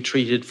needs to be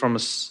treated from a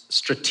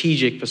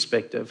strategic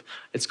perspective.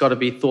 It's got to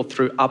be thought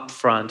through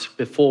upfront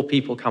before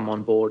people come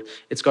on board.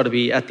 It's got to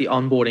be at the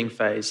onboarding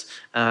phase,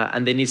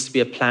 and there needs to be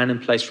a plan in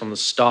place from the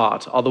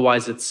start.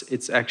 Otherwise,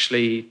 it's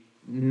actually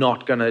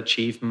not going to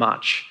achieve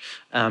much,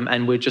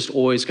 and we're just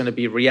always going to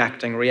be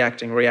reacting,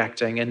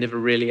 and never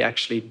really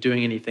actually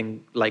doing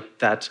anything like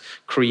that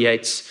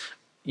creates.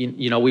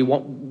 We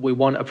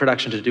want a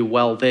production to do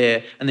well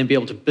there, and then be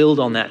able to build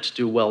on that to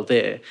do well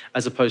there,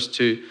 as opposed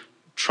to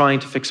trying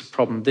to fix a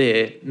problem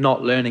there,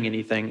 not learning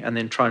anything, and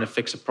then trying to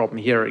fix a problem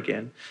here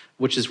again,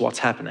 which is what's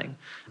happening.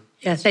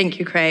 Yeah, thank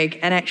you, Craig.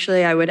 And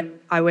actually, I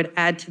would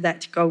add to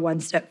that, to go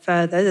one step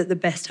further, that the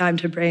best time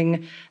to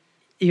bring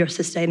your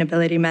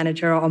sustainability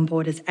manager on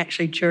board is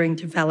actually during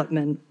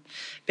development,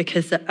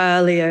 because the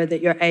earlier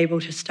that you're able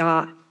to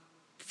start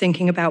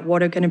thinking about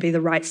what are going to be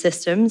the right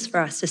systems for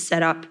us to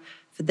set up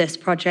for this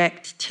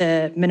project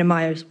to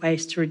minimize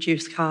waste, to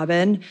reduce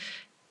carbon,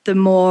 the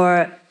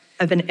more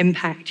of an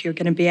impact you're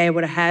going to be able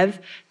to have,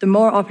 the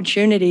more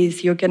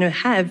opportunities you're going to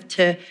have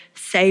to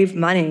save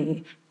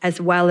money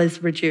as well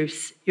as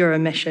reduce your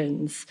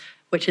emissions,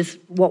 which is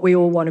what we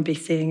all want to be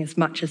seeing as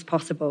much as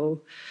possible.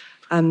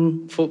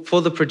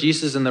 For the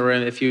producers in the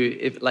room,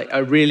 if like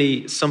a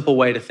really simple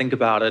way to think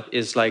about it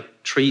is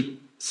like treat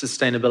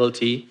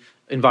sustainability,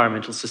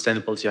 environmental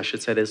sustainability, I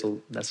should say.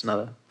 That's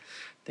another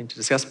thing to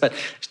discuss, but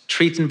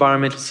treat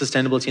environmental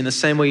sustainability in the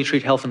same way you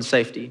treat health and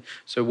safety.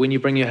 So when you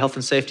bring your health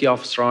and safety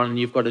officer on and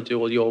you've got to do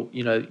all your,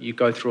 you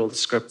go through all the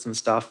scripts and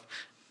stuff,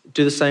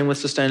 do the same with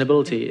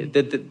sustainability.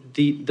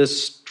 The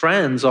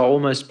strands are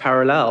almost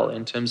parallel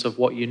in terms of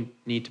what you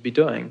need to be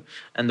doing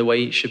and the way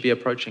you should be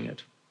approaching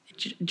it.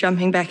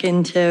 Jumping back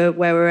into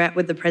where we're at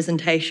with the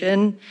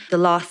presentation, the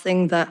last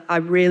thing that I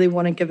really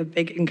want to give a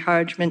big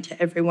encouragement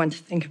to everyone to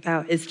think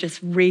about is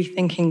just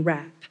rethinking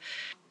RAP.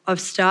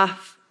 Of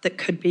stuff that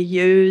could be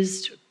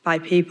used by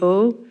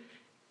people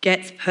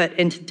gets put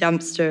into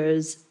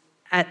dumpsters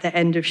at the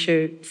end of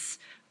shoots,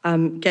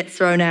 gets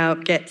thrown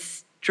out,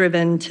 gets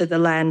driven to the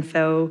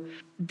landfill.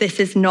 This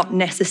is not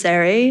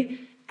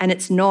necessary, and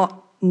it's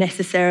not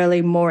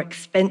necessarily more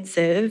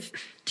expensive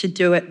to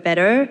do it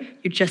better.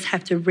 You just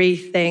have to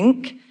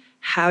rethink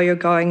how you're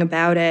going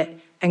about it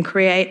and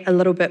create a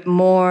little bit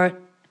more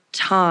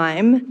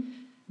time,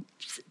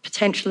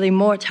 potentially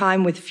more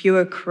time with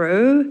fewer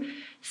crew,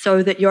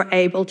 so that you're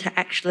able to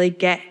actually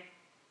get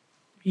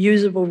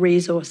usable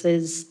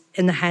resources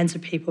in the hands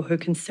of people who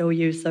can still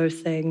use those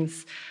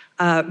things,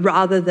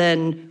 rather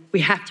than we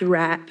have to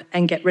wrap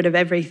and get rid of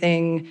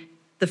everything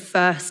the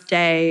first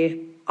day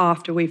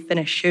after we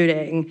finish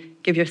shooting.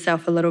 Give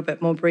yourself a little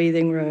bit more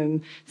breathing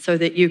room so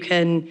that you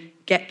can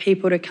get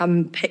people to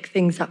come pick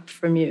things up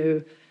from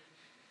you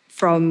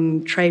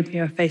from Trade Me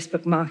or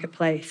Facebook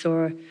Marketplace,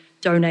 or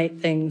donate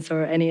things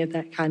or any of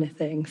that kind of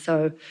thing.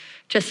 So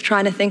just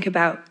trying to think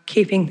about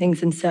keeping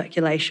things in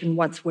circulation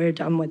once we're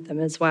done with them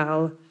as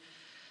well.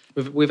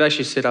 We've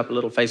actually set up a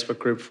little Facebook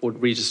group for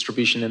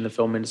redistribution in the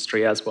film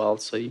industry as well,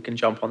 so you can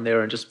jump on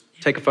there and just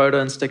take a photo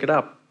and stick it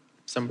up.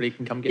 Somebody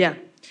can come get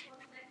it.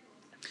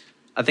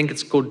 I think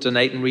it's called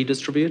Donate and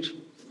Redistribute,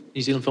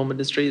 New Zealand Film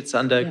Industry. It's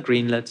under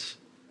Greenlit.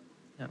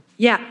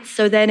 Yeah,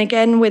 so then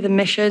again with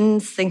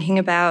emissions, thinking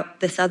about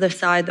this other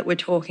side that we're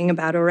talking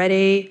about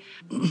already,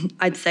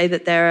 I'd say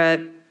that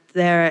there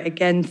are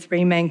again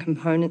three main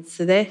components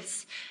to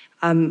this.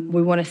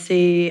 We want to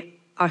see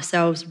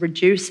ourselves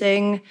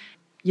reducing,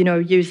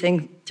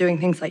 doing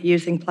things like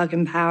using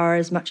plug-in power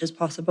as much as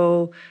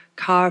possible,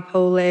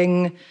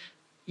 carpooling,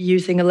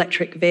 using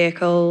electric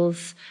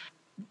vehicles,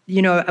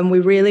 and we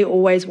really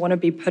always want to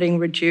be putting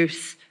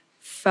reduce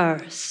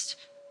first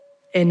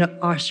in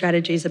our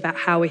strategies about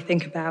how we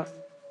think about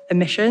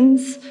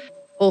emissions.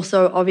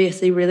 Also,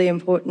 obviously, really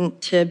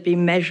important to be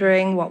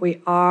measuring what we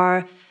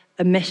are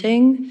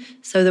emitting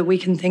so that we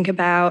can think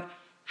about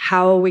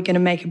how are we going to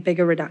make a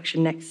bigger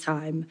reduction next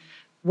time?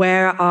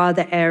 Where are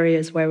the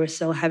areas where we're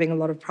still having a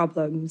lot of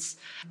problems?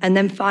 And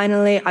then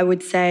finally, I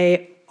would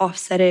say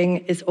offsetting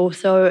is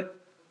also,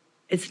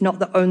 it's not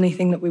the only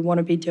thing that we want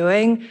to be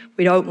doing.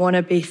 We don't want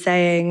to be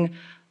saying,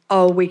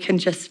 oh, we can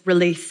just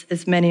release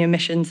as many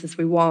emissions as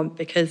we want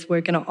because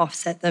we're going to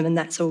offset them and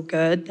that's all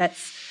good.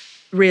 That's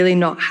really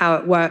not how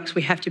it works.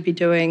 We have to be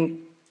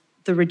doing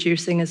the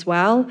reducing as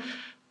well.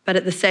 But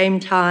at the same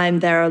time,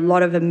 there are a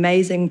lot of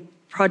amazing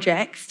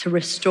projects to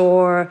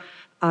restore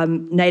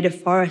native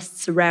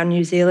forests around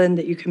New Zealand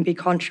that you can be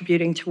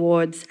contributing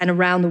towards, and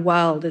around the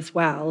world as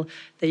well,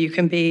 that you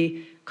can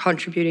be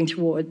contributing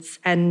towards.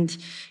 And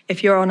if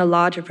you're on a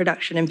larger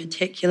production in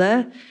particular,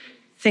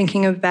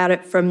 thinking about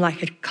it from like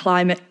a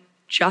climate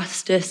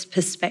justice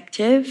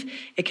perspective,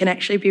 it can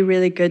actually be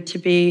really good to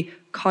be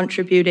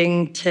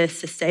contributing to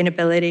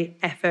sustainability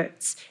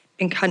efforts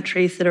in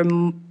countries that are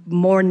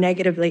more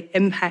negatively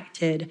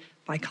impacted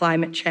by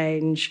climate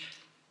change,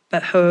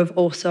 but who have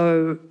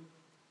also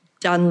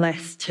done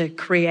less to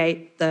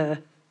create the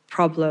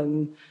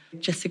problem.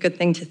 Just a good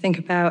thing to think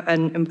about,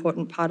 an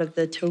important part of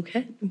the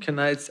toolkit. Can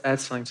I add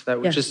something to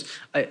that? Which is,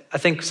 I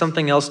think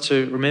something else to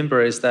remember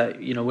is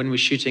that, you know, when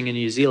we're shooting in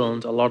New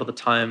Zealand, a lot of the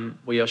time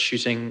we are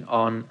shooting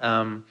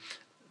on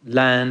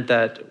land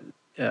that,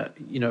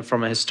 you know,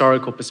 from a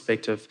historical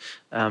perspective,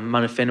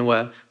 mana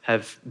whenua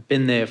have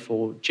been there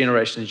for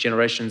generations and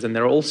generations, and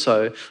they're also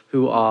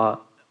who are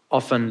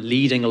often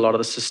leading a lot of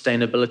the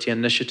sustainability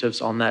initiatives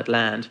on that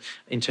land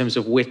in terms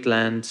of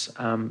wetlands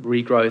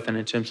regrowth, and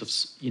in terms of,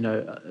 you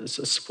know,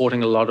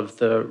 supporting a lot of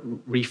the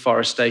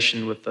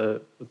reforestation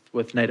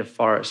with native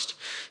forest.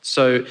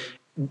 So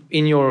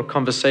in your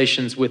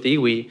conversations with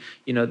iwi,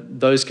 you know,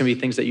 those can be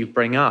things that you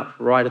bring up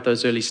right at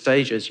those early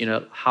stages. You know,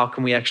 how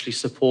can we actually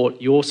support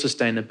your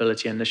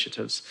sustainability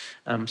initiatives?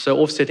 So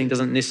offsetting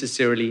doesn't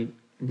necessarily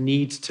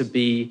need to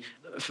be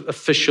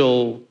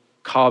official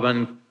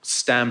carbon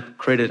stamp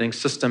crediting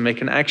system. It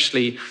can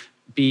actually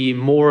be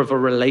more of a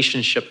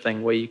relationship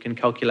thing where you can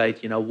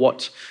calculate, you know,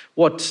 what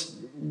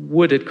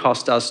would it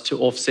cost us to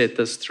offset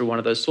this through one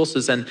of those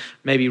sources, and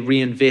maybe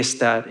reinvest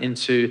that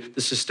into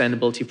the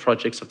sustainability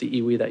projects of the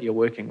iwi that you're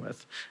working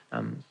with.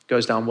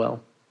 Goes down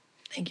well.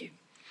 Thank you.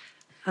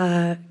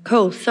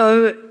 Cool.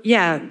 So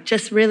yeah,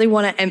 just really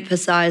want to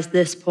emphasize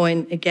this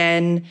point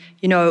again.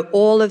 You know,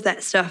 all of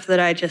that stuff that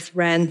I just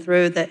ran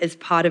through that is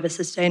part of a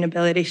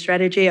sustainability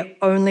strategy, it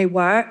only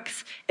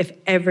works if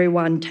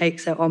everyone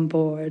takes it on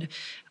board.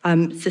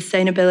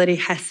 Sustainability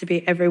has to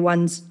be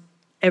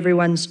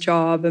everyone's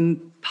job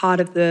and part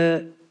of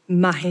the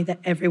mahi that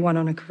everyone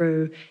on a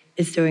crew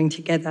is doing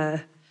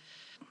together.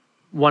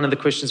 One of the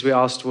questions we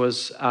asked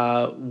was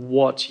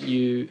what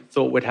you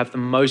thought would have the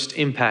most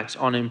impact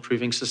on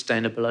improving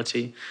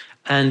sustainability.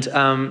 And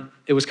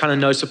it was kind of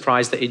no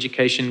surprise that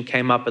education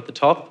came up at the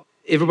top.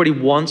 Everybody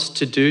wants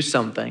to do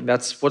something.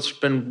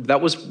 That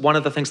was one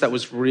of the things that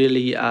was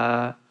really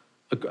a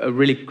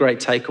really great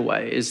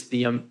takeaway, is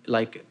the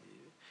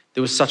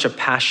there was such a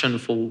passion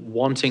for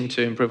wanting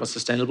to improve our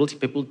sustainability.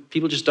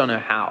 People just don't know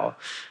how.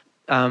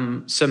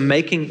 So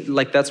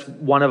that's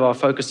one of our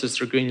focuses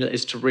through Greenlit,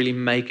 is to really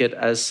make it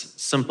as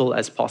simple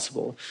as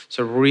possible.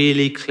 So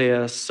really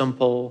clear,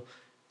 simple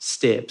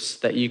steps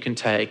that you can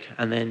take.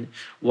 And then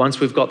once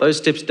we've got those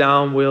steps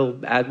down, we'll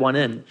add one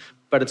in.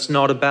 But it's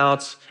not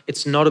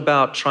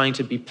about trying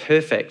to be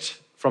perfect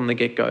from the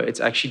get-go. It's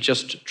actually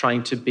just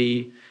trying to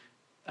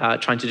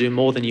do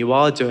more than you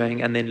are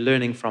doing, and then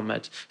learning from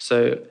it.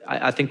 So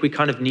I think we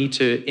kind of need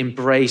to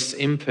embrace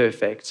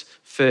imperfect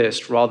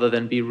first, rather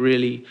than be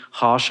really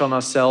harsh on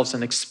ourselves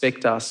and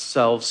expect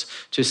ourselves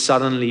to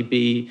suddenly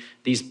be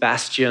these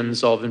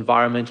bastions of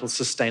environmental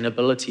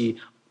sustainability,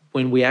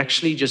 when we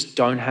actually just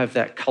don't have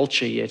that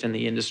culture yet in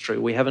the industry.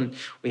 We haven't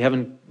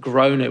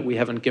grown it. We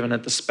haven't given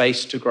it the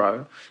space to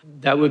grow.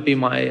 That would be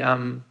my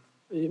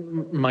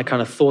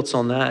kind of thoughts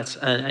on that.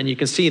 And you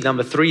can see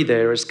number 3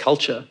 there is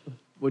culture,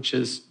 which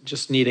is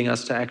just needing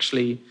us to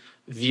actually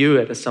view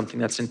it as something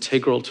that's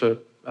integral to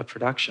a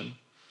production.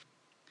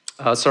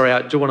 Sorry,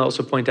 I do want to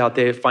also point out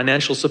there,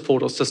 financial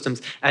support or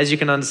systems. As you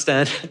can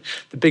understand,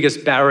 the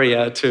biggest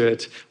barrier to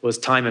it was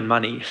time and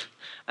money.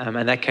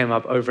 And that came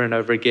up over and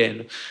over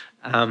again.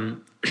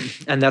 And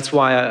that's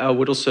why I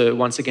would also,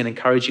 once again,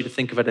 encourage you to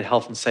think of it as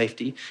health and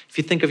safety. If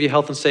you think of your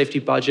health and safety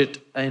budget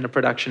in a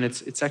production,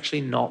 it's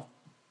actually not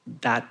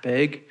that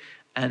big.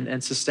 And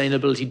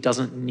sustainability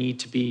doesn't need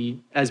to be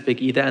as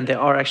big either. And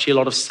there are actually a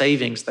lot of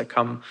savings that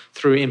come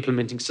through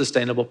implementing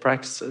sustainable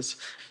practices.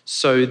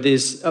 So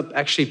there's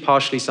actually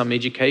partially some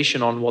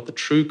education on what the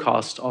true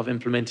cost of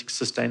implementing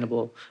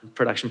sustainable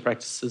production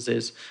practices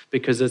is,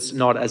 because it's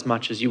not as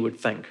much as you would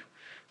think.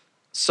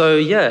 So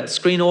yeah,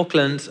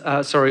 Auckland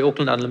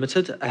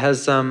Unlimited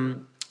has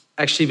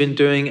actually been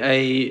doing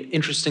an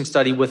interesting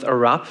study with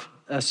Arup.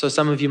 So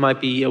some of you might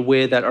be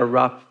aware that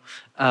Arup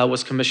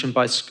was commissioned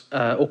by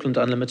Auckland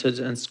Unlimited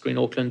and Screen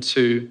Auckland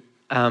to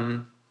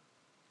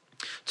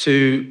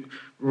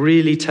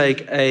really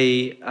take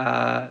a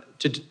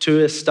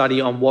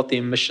study on what the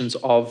emissions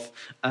of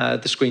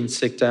the screen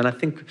sector, and I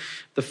think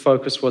the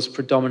focus was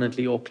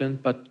predominantly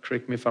Auckland, but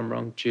correct me if I'm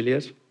wrong,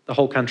 Juliet, the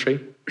whole country.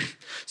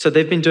 So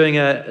they've been doing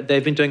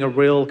a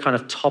real kind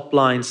of top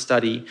line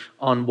study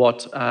on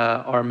what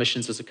our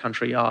emissions as a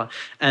country are,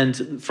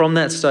 and from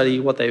that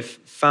study, what they've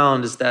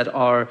found is that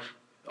our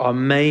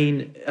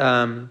main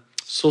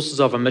sources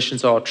of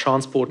emissions are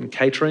transport and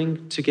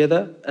catering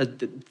together.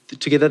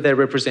 Together they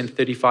represent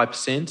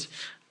 35%.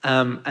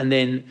 And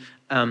then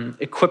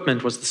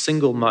equipment was the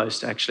single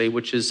most, actually,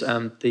 which is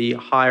the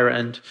hire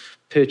and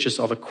purchase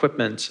of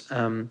equipment.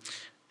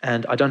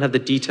 And I don't have the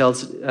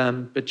details,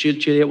 but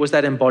Juliet, was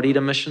that embodied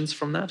emissions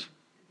from that?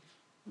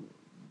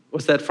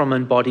 Was that from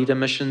embodied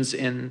emissions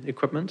in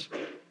equipment?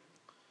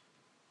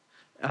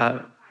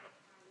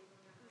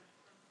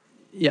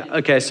 Yeah,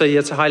 okay, so yeah,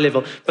 it's a high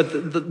level.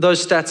 But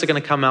those stats are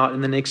going to come out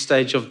in the next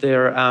stage of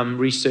their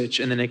research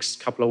in the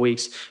next couple of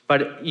weeks.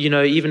 But,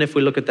 even if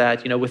we look at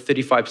that, with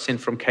 35%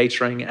 from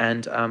catering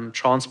and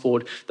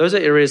transport, those are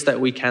areas that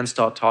we can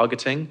start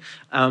targeting.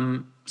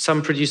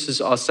 Some producers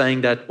are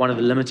saying that one of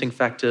the limiting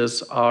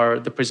factors are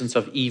the presence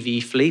of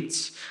EV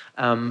fleets,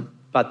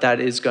 but that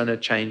is going to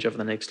change over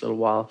the next little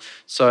while.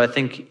 So I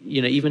think,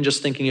 even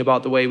just thinking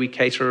about the way we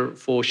cater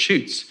for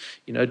shoots,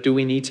 do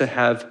we need to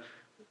have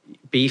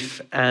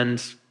beef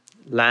and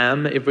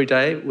lamb every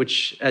day,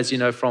 which, as you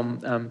know from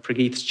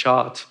Prageeth's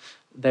chart,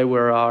 they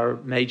were our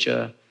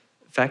major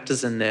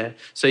factors in there.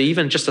 So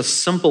even just a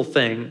simple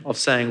thing of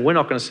saying, we're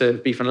not going to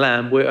serve beef and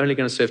lamb, we're only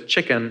going to serve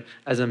chicken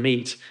as a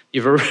meat,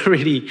 you've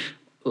already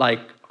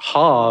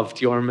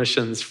halved your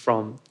emissions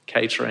from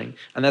catering.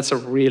 And that's a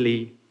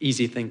really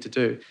easy thing to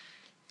do.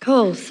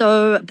 Cool.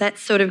 So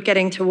that's sort of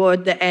getting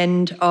toward the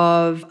end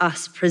of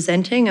us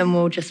presenting, and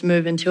we'll just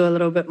move into a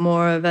little bit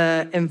more of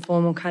an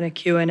informal kind of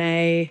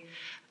Q&A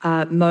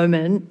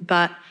moment.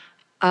 But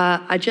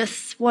I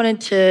just wanted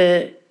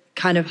to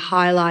kind of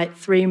highlight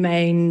 3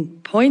 main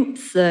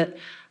points that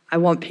I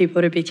want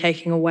people to be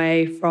taking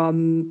away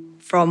from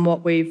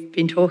what we've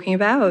been talking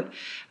about.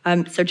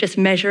 So just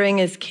measuring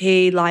is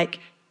key,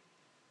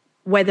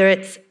 whether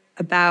it's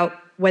about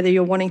whether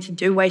you're wanting to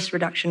do waste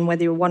reduction,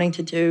 whether you're wanting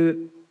to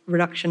do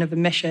reduction of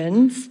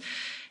emissions,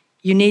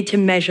 you need to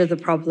measure the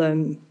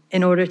problem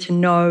in order to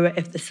know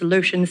if the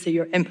solutions that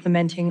you're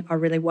implementing are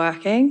really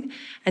working,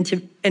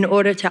 and in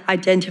order to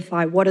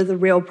identify what are the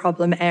real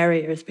problem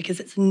areas, because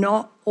it's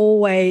not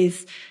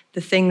always the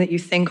thing that you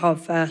think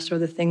of first or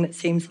the thing that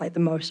seems like the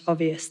most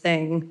obvious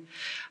thing.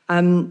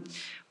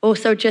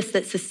 Also, just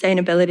that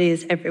sustainability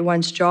is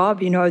everyone's job.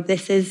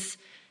 This is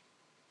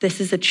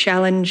a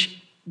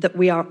challenge that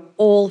we are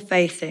all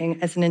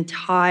facing as an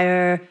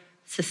entire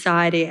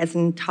society, as an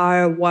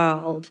entire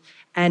world.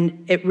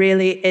 And it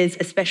really is,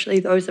 especially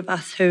those of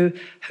us who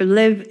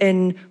live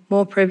in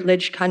more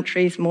privileged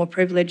countries, more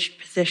privileged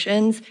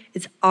positions,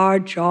 it's our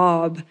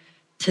job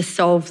to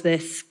solve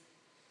this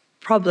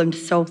problem, to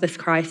solve this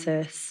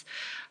crisis.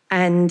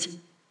 And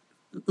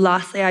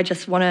lastly, I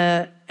just want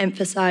to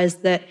emphasize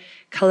that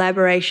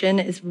collaboration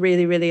is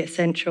really, really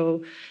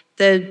essential.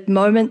 The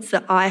moments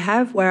that I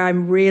have where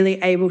I'm really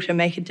able to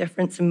make a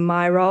difference in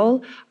my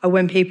role are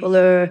when people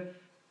are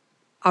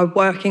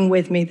working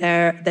with me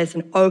there. There's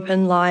an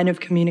open line of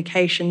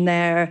communication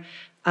there.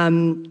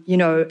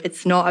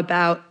 It's not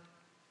about,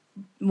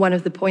 one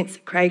of the points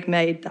that Craig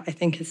made that I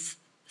think is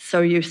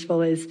so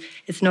useful is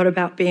it's not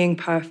about being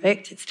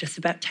perfect. It's just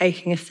about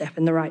taking a step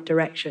in the right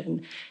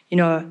direction.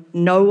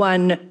 No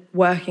one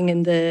working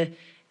in the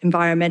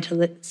environmental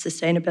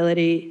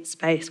sustainability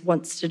space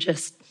wants to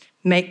just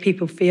make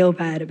people feel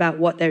bad about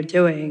what they're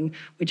doing.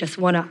 We just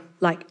want to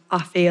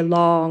uffy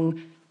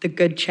along the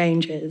good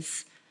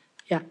changes.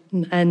 Yeah,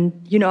 and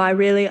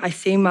I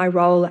see my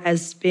role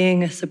as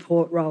being a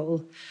support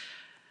role.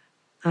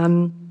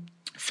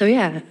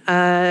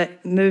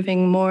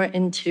 Moving more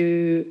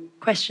into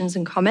questions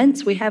and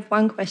comments, we have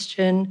one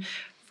question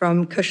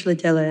from Kushla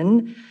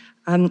Dillon.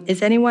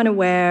 Is anyone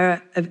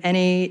aware of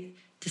any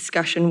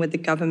discussion with the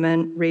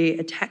government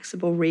a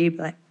taxable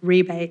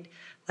rebate,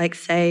 like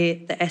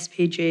say the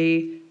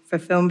SPG for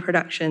film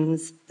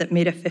productions that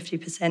meet a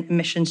 50%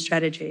 emission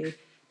strategy?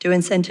 Do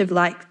incentives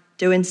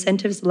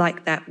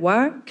like that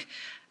work?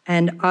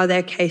 And are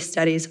there case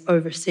studies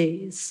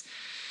overseas?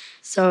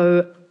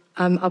 So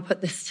I'll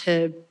put this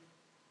to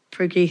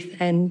Prageeth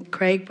and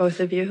Craig, both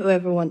of you,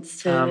 whoever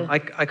wants to.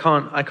 I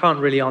can't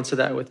really answer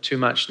that with too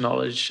much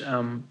knowledge,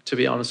 to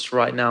be honest,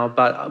 right now.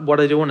 But what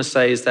I do want to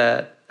say is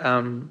that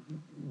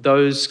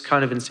those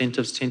kind of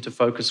incentives tend to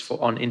focus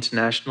on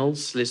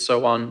internationals, less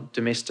so on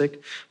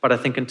domestic. But I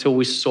think until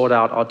we sort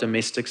out our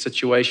domestic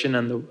situation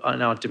and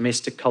our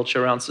domestic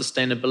culture around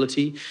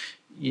sustainability,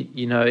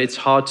 it's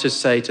hard to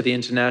say to the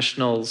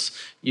internationals,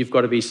 you've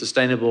got to be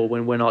sustainable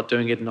when we're not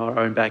doing it in our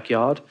own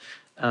backyard.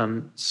 I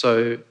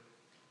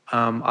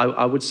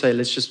would say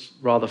let's just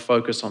rather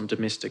focus on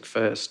domestic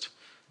first.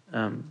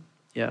 And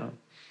I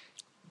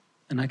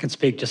can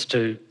speak just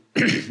to,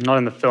 not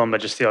in the film, but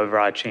just the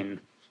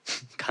overarching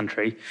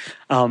country.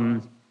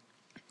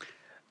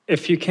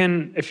 If you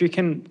can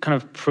kind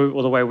of prove,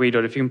 or the way we do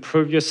it, if you can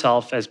prove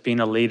yourself as being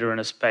a leader in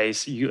a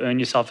space, you earn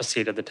yourself a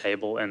seat at the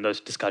table in those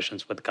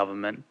discussions with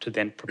government to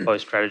then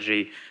propose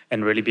strategy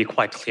and really be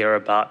quite clear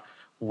about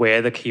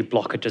where the key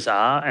blockages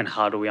are and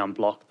how do we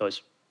unblock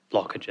those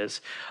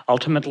blockages.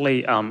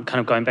 Ultimately, kind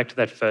of going back to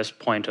that first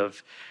point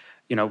of,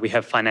 we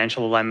have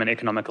financial alignment,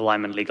 economic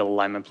alignment, legal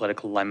alignment,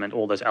 political alignment,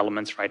 all those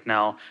elements right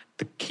now.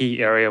 The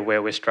key area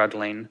where we're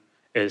struggling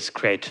is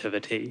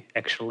creativity,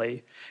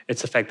 actually.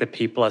 It's the fact that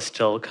people are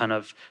still kind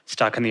of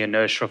stuck in the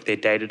inertia of their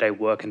day-to-day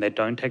work and they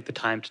don't take the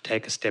time to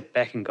take a step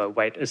back and go,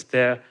 wait,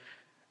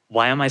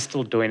 why am I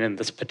still doing it in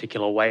this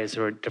particular way? Is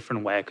there a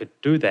different way I could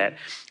do that?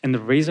 And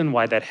the reason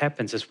why that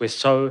happens is we're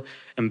so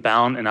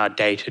inbound in our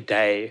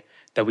day-to-day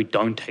that we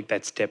don't take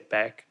that step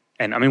back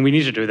And I mean, we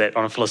need to do that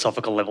on a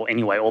philosophical level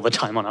anyway, all the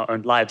time on our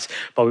own lives,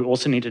 but we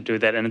also need to do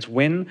that. And it's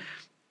when,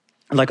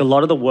 like, a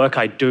lot of the work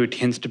I do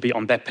tends to be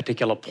on that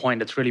particular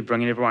point. It's really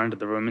bringing everyone into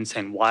the room and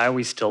saying, why are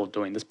we still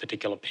doing this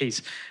particular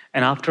piece?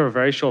 And after a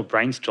very short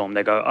brainstorm,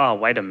 they go, oh,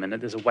 wait a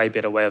minute, there's a way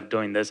better way of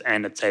doing this,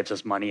 and it saves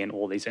us money and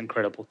all these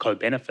incredible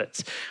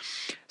co-benefits.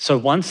 So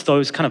once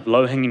those kind of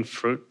low-hanging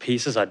fruit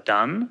pieces are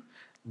done,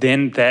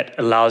 then that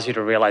allows you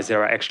to realize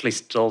there are actually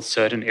still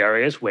certain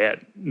areas where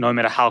no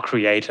matter how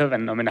creative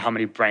and no matter how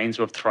many brains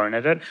we've thrown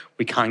at it,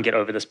 we can't get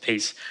over this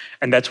piece.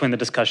 And that's when the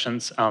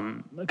discussions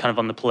kind of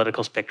on the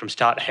political spectrum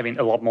start having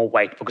a lot more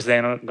weight, because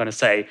they're not going to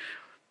say,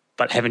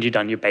 but haven't you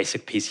done your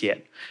basic piece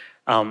yet?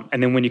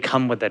 And then when you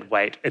come with that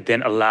weight, it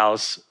then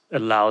allows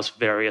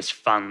various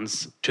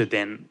funds to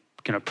then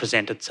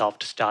present itself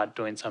to start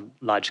doing some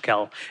large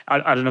scale.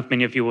 I don't know if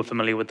many of you were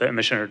familiar with the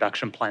emission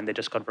reduction plan that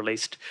just got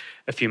released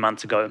a few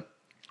months ago.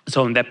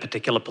 So in that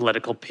particular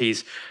political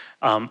piece,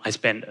 I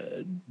spent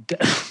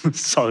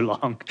so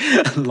long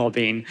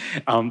lobbying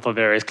for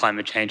various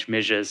climate change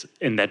measures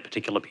in that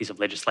particular piece of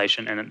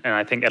legislation. And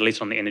I think at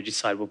least on the energy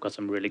side, we've got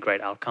some really great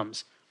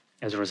outcomes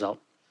as a result.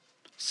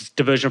 It's a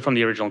diversion from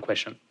the original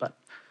question, but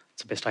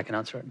it's the best I can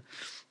answer it.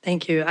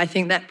 Thank you. I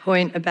think that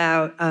point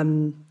about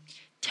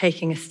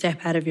taking a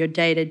step out of your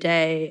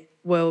day-to-day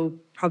will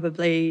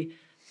probably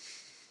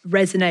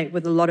resonate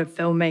with a lot of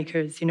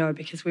filmmakers,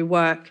 because we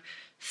work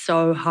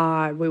so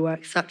hard, we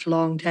work such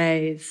long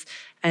days,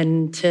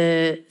 and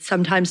to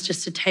sometimes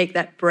just to take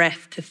that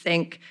breath to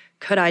think,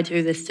 could I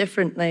do this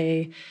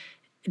differently?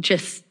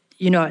 Just,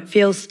 it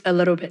feels a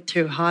little bit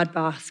too hard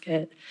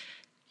basket.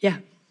 Yeah.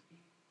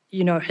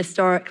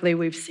 Historically,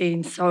 we've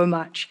seen so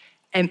much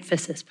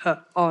emphasis put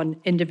on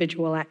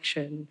individual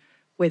action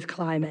with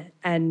climate,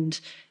 and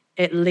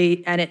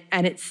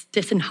it's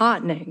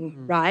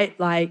disheartening, right?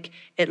 Like,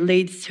 it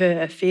leads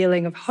to a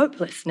feeling of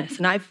hopelessness,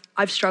 and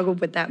I've struggled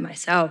with that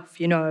myself.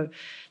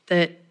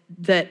 That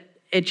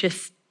it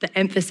just, the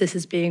emphasis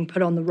is being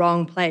put on the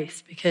wrong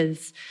place,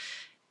 because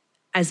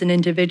as an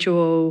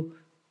individual,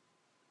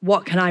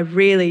 what can I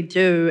really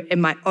do in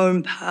my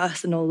own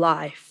personal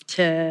life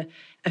to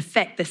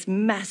affect this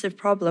massive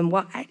problem?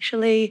 Well,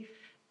 actually,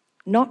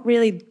 not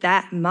really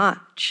that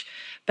much.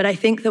 But I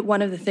think that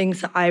one of the things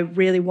that I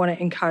really want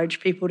to encourage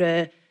people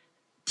to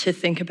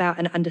think about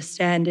and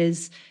understand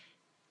is,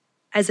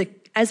 as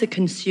a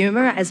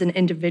consumer, as an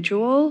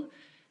individual,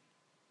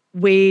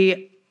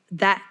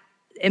 that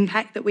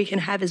impact that we can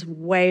have is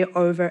way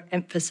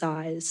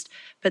overemphasized.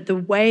 But the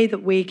way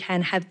that we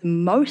can have the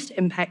most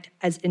impact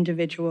as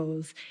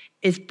individuals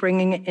is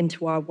bringing it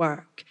into our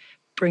work,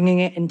 bringing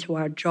it into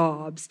our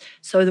jobs,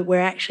 so that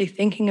we're actually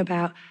thinking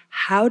about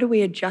how do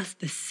we adjust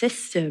the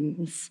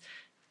systems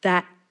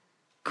that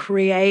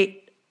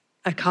create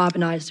a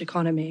carbonized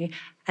economy,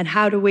 and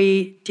how do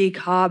we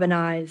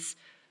decarbonize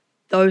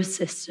those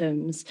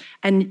systems.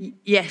 And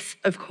yes,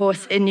 of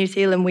course, in New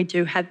Zealand, we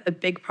do have a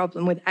big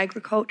problem with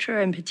agriculture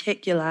in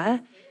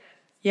particular.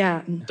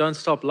 Yeah. Don't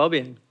stop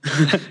lobbying.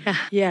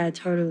 Yeah,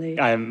 totally.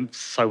 I'm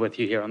so with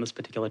you here on this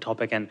particular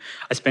topic, and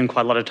I spend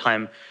quite a lot of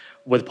time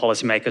with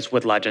policymakers,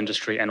 with large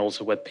industry, and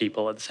also with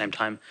people at the same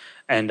time.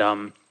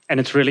 And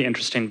it's really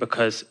interesting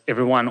because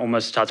everyone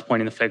almost starts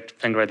pointing the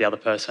finger at the other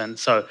person.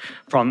 So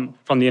from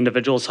the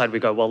individual side, we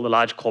go, well, the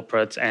large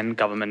corporates and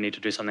government need to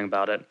do something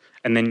about it.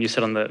 And then you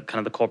sit on the kind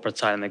of the corporate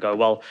side and they go,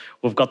 well,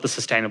 we've got the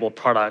sustainable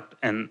product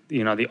and,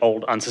 the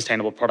old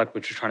unsustainable product,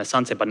 which we're trying to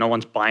sunset, but no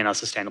one's buying our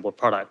sustainable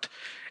product.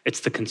 It's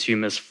the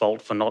consumer's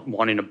fault for not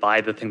wanting to buy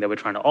the thing that we're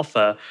trying to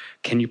offer.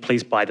 Can you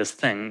please buy this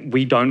thing?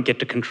 We don't get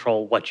to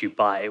control what you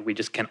buy. We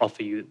just can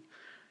offer you,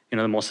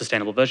 the more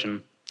sustainable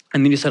version.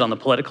 And then you sit on the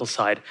political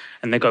side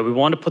and they go, we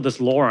want to put this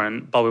law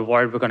in, but we're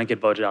worried we're going to get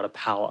voted out of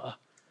power.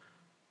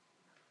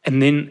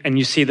 And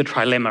you see the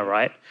trilemma,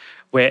 right?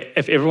 Where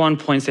if everyone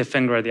points their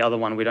finger at the other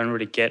one, we don't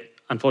really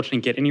unfortunately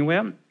get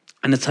anywhere.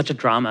 And it's such a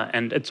drama.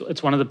 And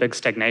it's one of the big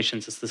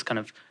stagnations. It's this kind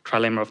of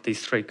trilemma of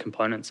these three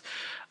components.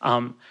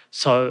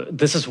 So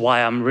this is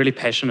why I'm really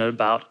passionate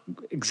about,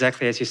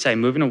 exactly as you say,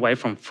 moving away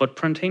from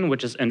footprinting,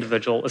 which is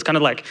individual. It's kind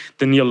of like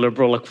the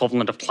neoliberal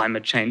equivalent of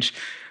climate change,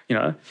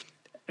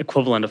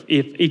 equivalent of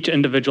if each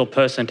individual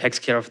person takes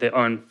care of their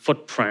own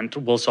footprint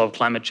will solve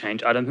climate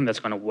change. I don't think that's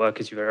going to work,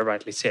 as you very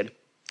rightly said.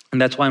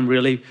 And that's why I'm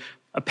really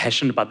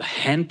passionate about the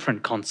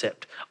handprint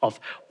concept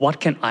of what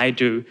can I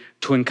do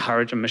to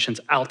encourage emissions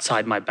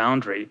outside my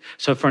boundary.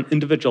 So for an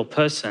individual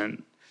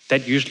person,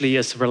 that usually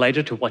is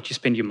related to what you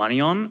spend your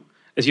money on.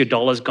 Is your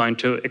dollars going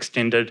to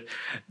extended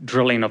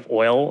drilling of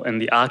oil in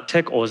the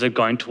Arctic, or is it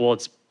going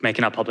towards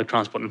making our public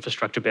transport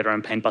infrastructure better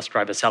and paying bus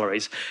driver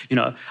salaries?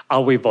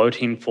 Are we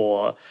voting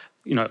for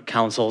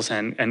councils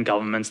and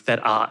governments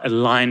that are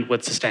aligned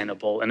with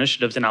sustainable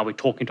initiatives? And are we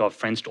talking to our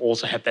friends to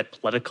also have that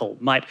political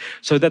might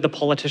so that the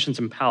politicians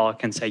in power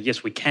can say,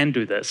 yes, we can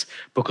do this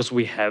because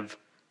we have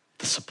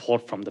the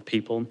support from the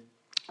people?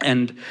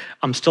 And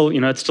I'm still,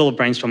 it's still a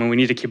brainstorming. We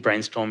need to keep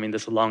brainstorming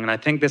this along. And I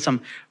think there's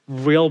some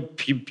real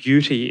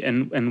beauty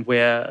in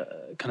where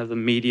kind of the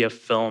media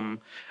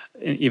film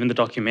even the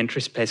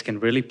documentary space can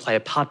really play a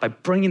part by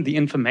bringing the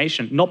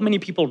information. Not many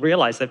people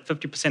realize that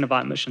 50% of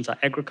our emissions are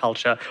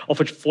agriculture, of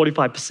which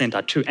 45%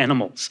 are to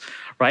animals,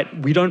 right?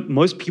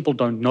 Most people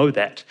don't know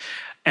that.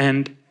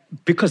 And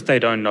because they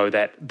don't know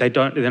that, they're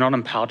not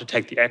empowered to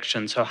take the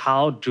action. So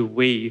how do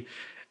we,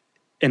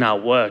 in our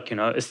work,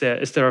 is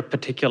there a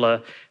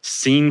particular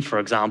scene, for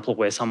example,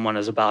 where someone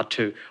is about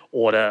to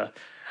order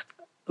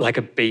like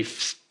a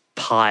beef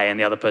pie and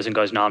the other person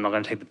goes, no, I'm not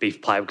going to take the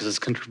beef pie because it's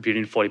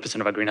contributing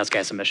 40% of our greenhouse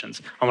gas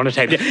emissions. I want to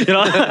take I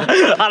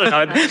don't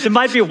know. There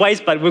might be a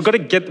waste, but we've got to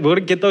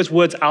get those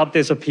words out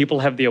there so people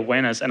have the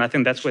awareness. And I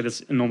think that's where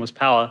there's enormous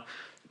power.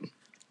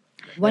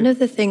 One of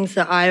the things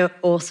that I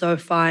also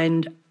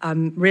find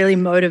really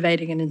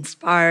motivating and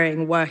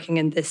inspiring working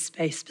in this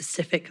space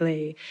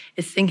specifically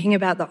is thinking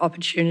about the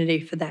opportunity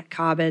for that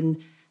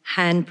carbon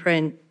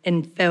handprint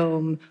in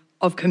film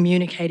of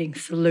communicating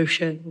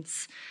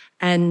solutions.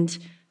 And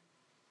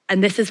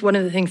this is one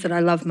of the things that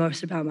I love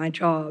most about my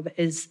job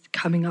is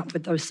coming up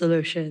with those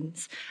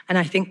solutions. And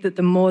I think that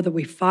the more that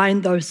we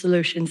find those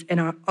solutions in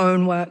our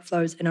own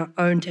workflows, in our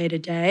own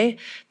day-to-day,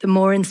 the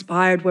more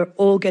inspired we're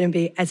all going to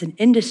be as an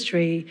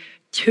industry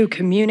to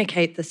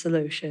communicate the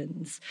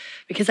solutions.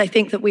 Because I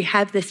think that we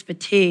have this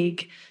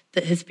fatigue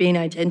that has been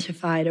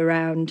identified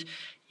around,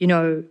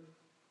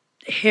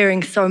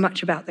 hearing so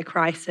much about the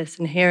crisis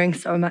and hearing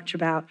so much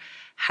about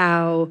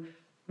how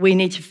we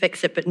need to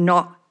fix it, but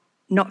not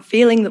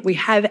feeling that we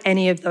have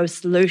any of those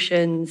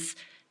solutions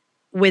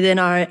within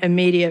our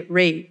immediate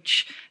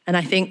reach. And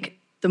I think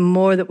the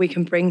more that we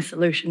can bring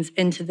solutions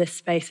into this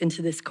space,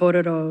 into this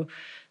corridor,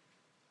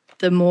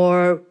 the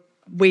more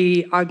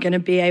we are going to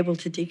be able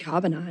to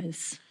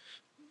decarbonize.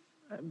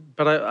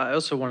 But I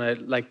also want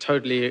to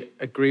totally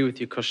agree with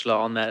you, Kushla,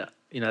 on that,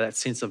 that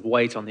sense of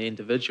weight on the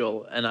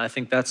individual. And I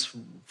think that's,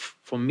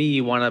 for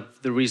me, one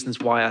of the reasons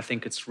why I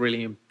think it's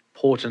really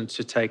important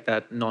to take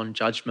that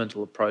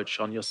non-judgmental approach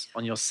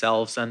on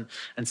yourselves and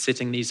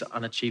setting these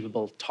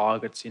unachievable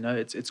targets.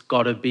 It's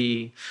got to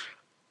be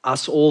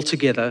us all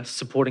together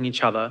supporting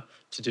each other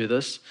to do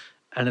this.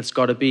 And it's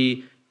got to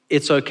be,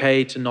 it's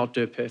okay to not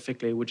do it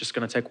perfectly. We're just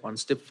going to take one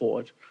step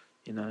forward,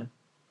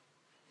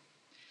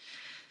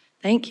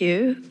 Thank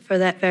you for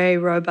that very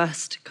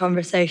robust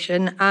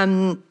conversation.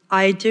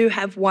 I do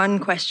have one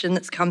question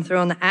that's come through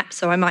on the app,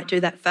 so I might do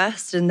that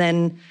first and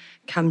then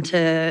come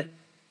to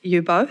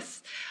you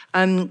both.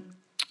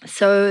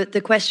 So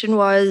the question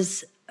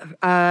was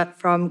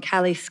from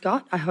Callie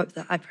Scott. I hope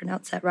that I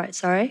pronounced that right,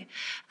 sorry.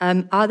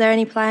 Are there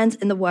any plans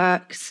in the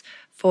works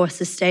for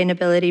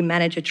sustainability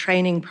manager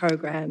training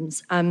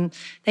programs?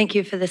 Thank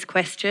you for this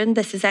question.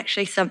 This is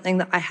actually something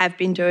that I have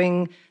been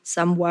doing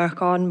some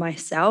work on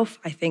myself.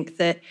 I think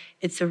that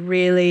it's a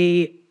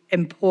really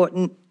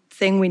important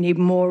thing. We need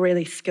more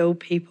really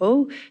skilled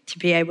people to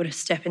be able to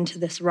step into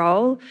this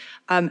role.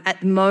 At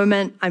the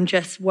moment, I'm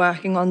just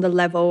working on the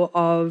level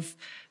of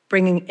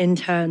bringing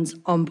interns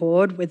on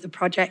board with the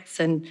projects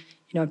and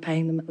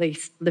paying them at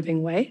least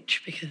living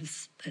wage,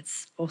 because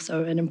that's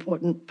also an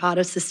important part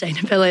of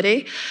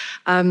sustainability.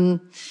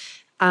 But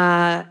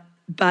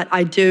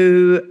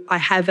I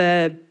have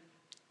a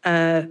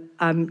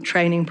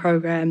training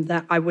program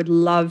that I would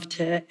love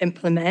to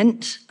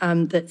implement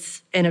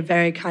that's in a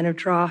very kind of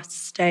draft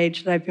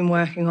stage that I've been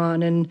working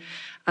on,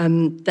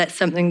 and that's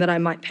something that I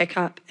might pick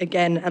up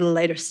again at a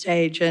later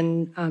stage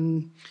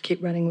and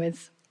keep running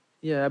with.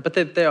 Yeah, but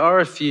there are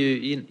a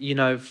few,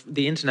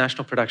 the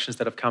international productions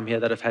that have come here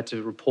that have had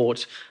to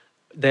report.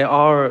 There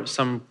are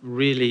some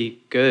really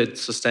good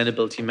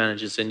sustainability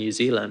managers in New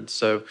Zealand,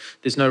 so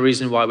there's no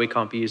reason why we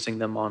can't be using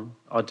them on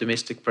our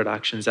domestic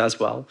productions as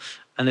well.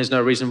 And there's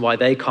no reason why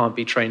they can't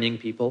be training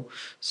people.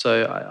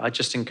 So I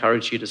just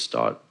encourage you to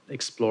start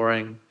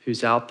exploring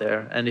who's out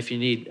there. And if you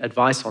need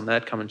advice on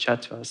that, come and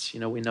chat to us.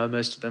 We know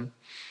most of them.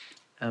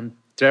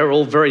 They're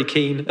all very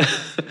keen.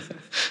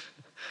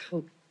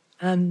 Cool.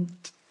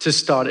 To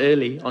start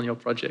early on your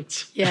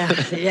projects. Yeah,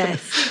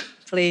 yes,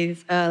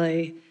 please,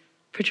 early.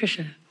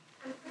 Patricia.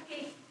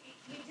 Okay,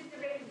 you did the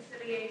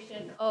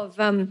reconciliation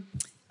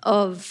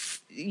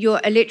of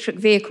your electric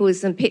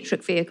vehicles and petrol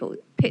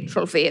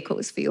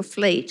vehicles for your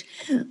fleet.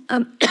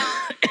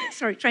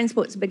 Sorry,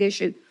 transport's a big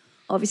issue,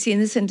 obviously, in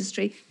this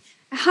industry.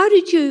 How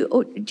did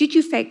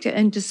you factor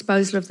in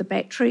disposal of the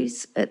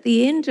batteries at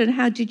the end, and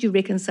how did you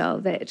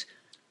reconcile that?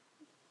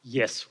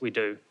 Yes, we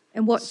do.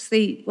 And what's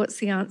the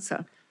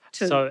answer?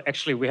 So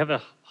actually, we have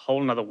a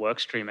whole other work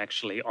stream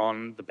actually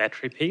on the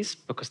battery piece,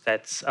 because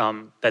that's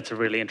a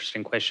really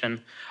interesting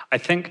question. I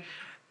think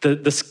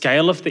the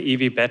scale of the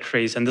EV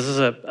batteries, and I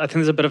think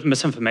there's a bit of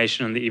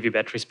misinformation in the EV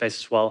battery space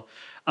as well.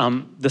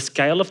 The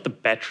scale of the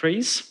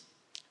batteries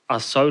are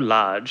so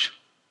large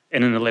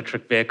in an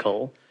electric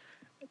vehicle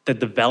that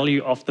the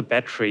value of the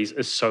batteries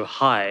is so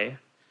high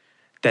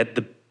that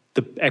the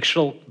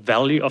actual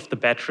value of the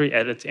battery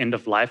at its end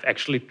of life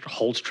actually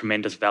holds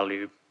tremendous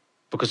value,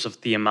 because of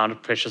the amount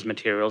of precious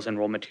materials and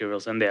raw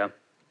materials in there.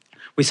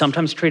 We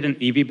sometimes treat an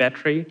EV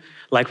battery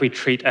like we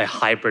treat a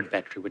hybrid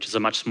battery, which is a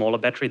much smaller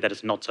battery that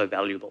is not so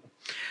valuable.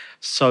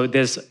 So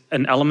there's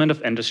an element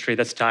of industry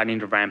that's starting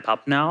to ramp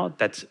up now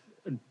that's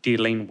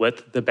dealing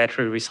with the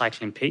battery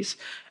recycling piece.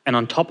 And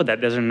on top of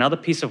that, there's another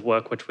piece of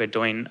work which we're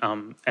doing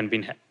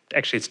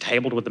actually it's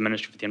tabled with the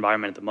Ministry of the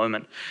Environment at the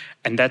moment.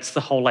 And that's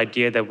the whole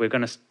idea that we're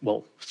going to,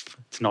 well,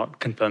 it's not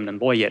confirmed in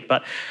law yet,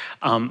 but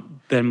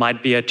there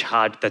might be a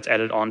charge that's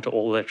added on to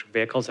all electric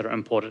vehicles that are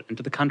imported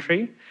into the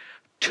country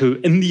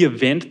in the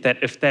event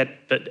that if that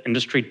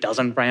industry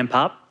doesn't ramp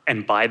up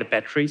and buy the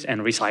batteries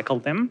and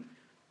recycle them,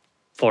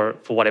 for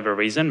whatever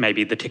reason,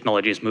 maybe the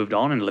technology has moved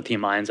on and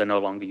lithium ions are no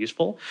longer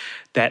useful,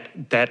 that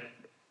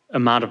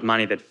amount of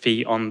money, that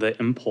fee on the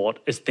import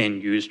is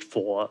then used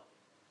for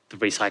the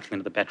recycling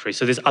of the battery.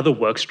 So there's other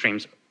work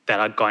streams that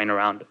are going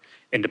around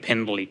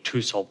independently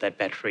to solve that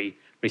battery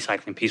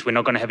recycling piece. We're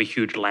not going to have a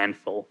huge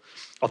landfill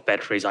of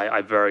batteries.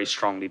 I very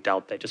strongly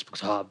doubt that, just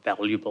because of how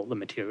valuable the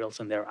materials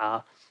in there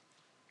are.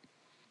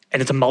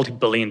 And it's a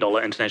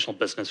multi-billion-dollar international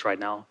business right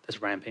now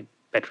that's ramping,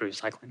 battery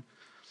recycling.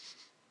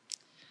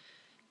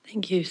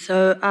 Thank you.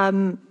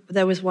 So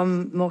there was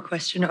one more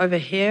question over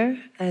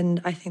here,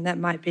 and I think that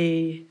might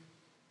be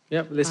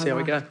let's see how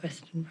we go.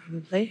 Question,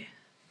 probably.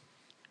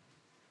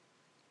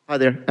 Hi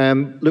there.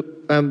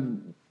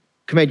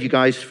 Commend you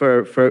guys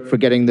for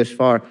getting this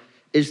far.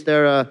 Is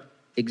there a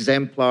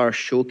exemplar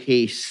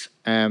showcase?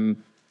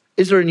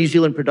 Is there a New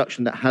Zealand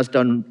production that has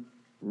done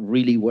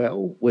really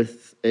well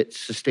with its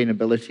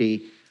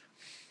sustainability?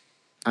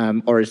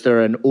 Or is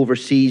there an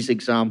overseas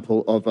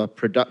example of a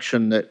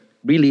production that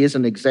really is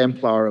an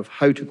exemplar of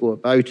how to go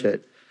about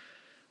it?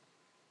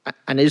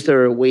 And is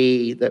there a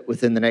way that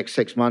within the next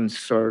 6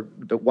 months, or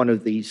that one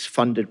of these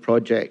funded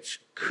projects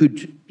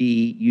could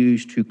be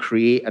used to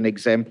create an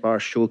exemplar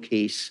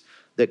showcase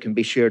that can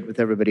be shared with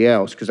everybody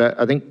else? Because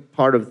I think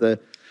part of there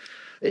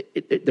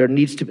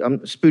needs to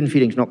be, spoon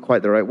feeding is not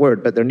quite the right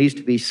word, but there needs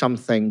to be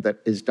something that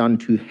is done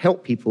to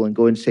help people and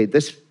go and say,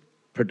 this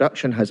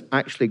production has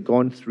actually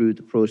gone through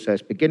the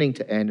process beginning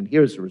to end, and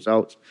here's the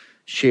results,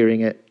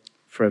 sharing it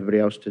for everybody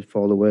else to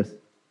follow with.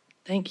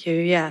 Thank you.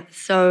 Yeah.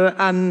 So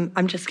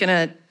I'm just going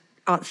to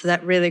answer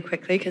that really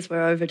quickly because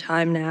we're over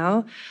time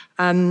now.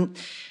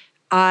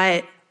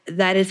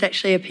 That is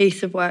actually a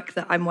piece of work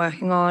that I'm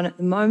working on at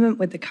the moment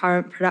with the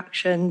current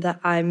production that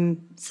I'm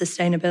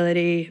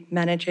sustainability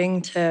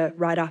managing, to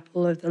write up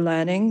all of the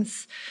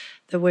learnings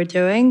that we're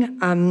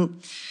doing.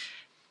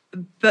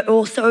 But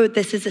also,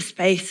 this is a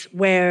space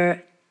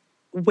where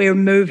we're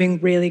moving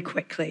really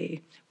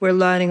quickly. We're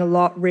learning a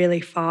lot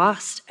really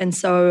fast. And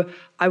so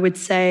I would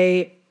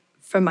say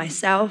for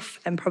myself,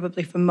 and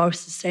probably for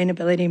most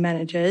sustainability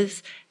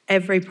managers,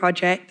 every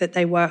project that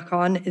they work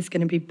on is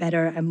going to be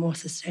better and more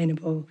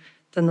sustainable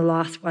than the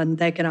last one.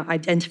 They're going to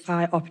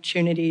identify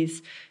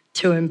opportunities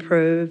to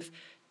improve,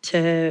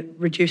 to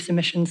reduce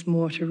emissions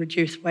more, to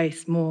reduce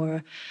waste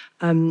more.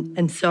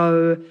 And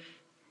so,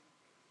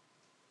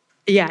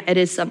 yeah, it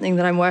is something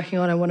that I'm working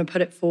on. I want to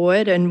put it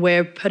forward, and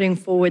we're putting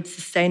forward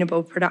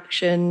sustainable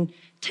production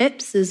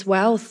tips as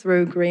well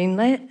through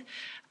Greenlit,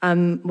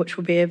 which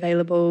will be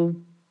available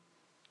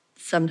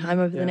sometime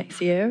over the next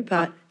year.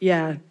 But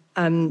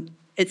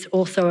it's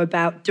also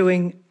about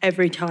doing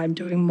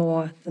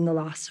more than the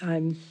last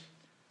time.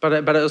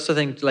 But I also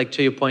think, like,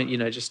 to your point,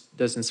 just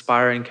those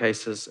inspiring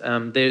cases.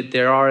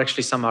 There are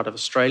actually some out of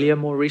Australia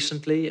more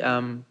recently.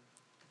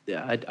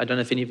 I don't know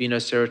if any of you know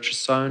Sarah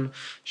Trissone.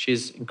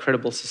 She's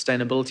incredible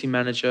sustainability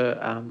manager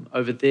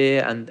over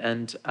there.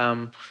 And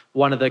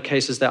one of the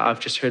cases that I've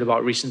just heard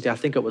about recently, I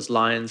think it was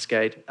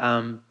Lionsgate.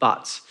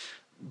 But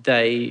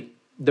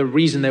the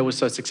reason they were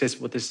so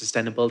successful with their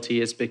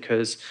sustainability is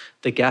because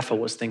the gaffer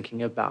was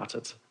thinking about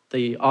it.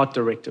 The art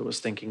director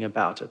was thinking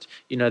about it.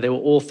 They were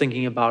all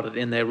thinking about it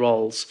in their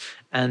roles.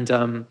 And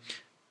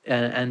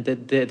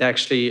they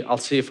actually, I'll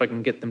see if I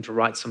can get them to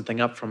write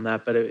something up from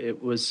that, but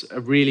it was a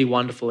really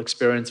wonderful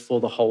experience for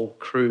the whole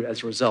crew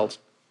as a result.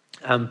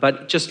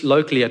 But just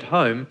locally at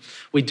home,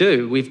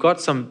 we've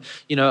got some,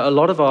 a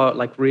lot of our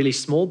really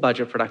small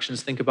budget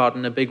productions think about it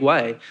in a big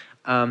way.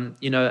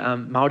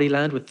 Māori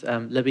Land with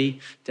Libby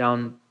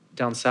down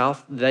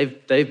south,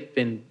 they've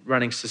been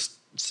running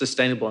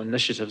sustainable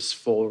initiatives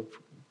for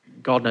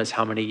God knows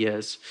how many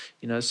years,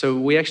 So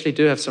we actually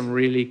do have some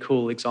really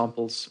cool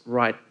examples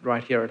right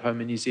here at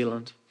home in New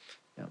Zealand.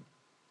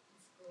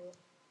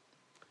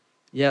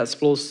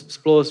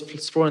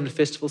 Exploring the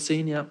festival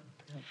scene. Yeah.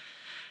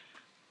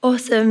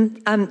 Awesome.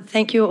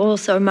 Thank you all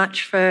so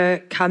much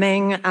for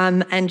coming.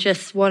 And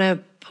just want to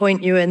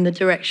point you in the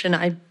direction.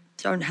 I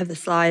don't have the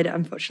slide,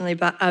 unfortunately,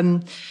 but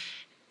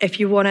if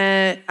you want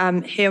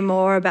to hear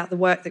more about the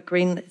work that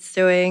Greenlit's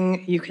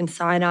doing, you can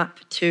sign up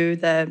to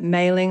the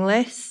mailing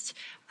list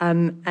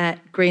at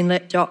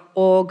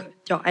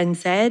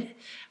greenlit.org.nz.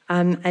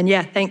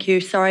 Thank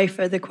you. Sorry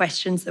for the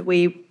questions that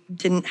we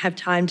didn't have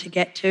time to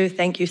get to.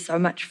 Thank you so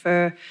much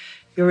for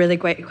your really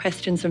great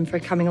questions and for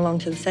coming along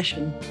to the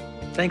session.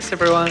 Thanks,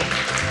 everyone.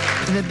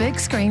 The Big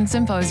Screen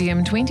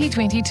Symposium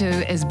 2022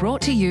 is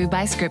brought to you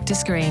by Script to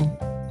Screen.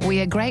 We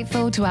are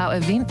grateful to our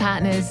event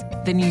partners,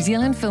 the New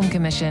Zealand Film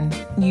Commission,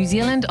 New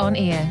Zealand On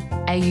Air,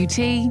 AUT,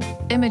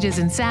 Images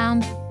and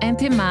Sound, and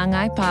Te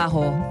Māngai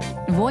Pāho.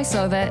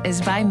 Voiceover is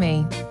by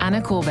me,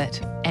 Anna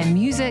Corbett, and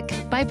music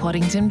by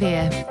Poddington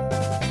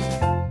Bear.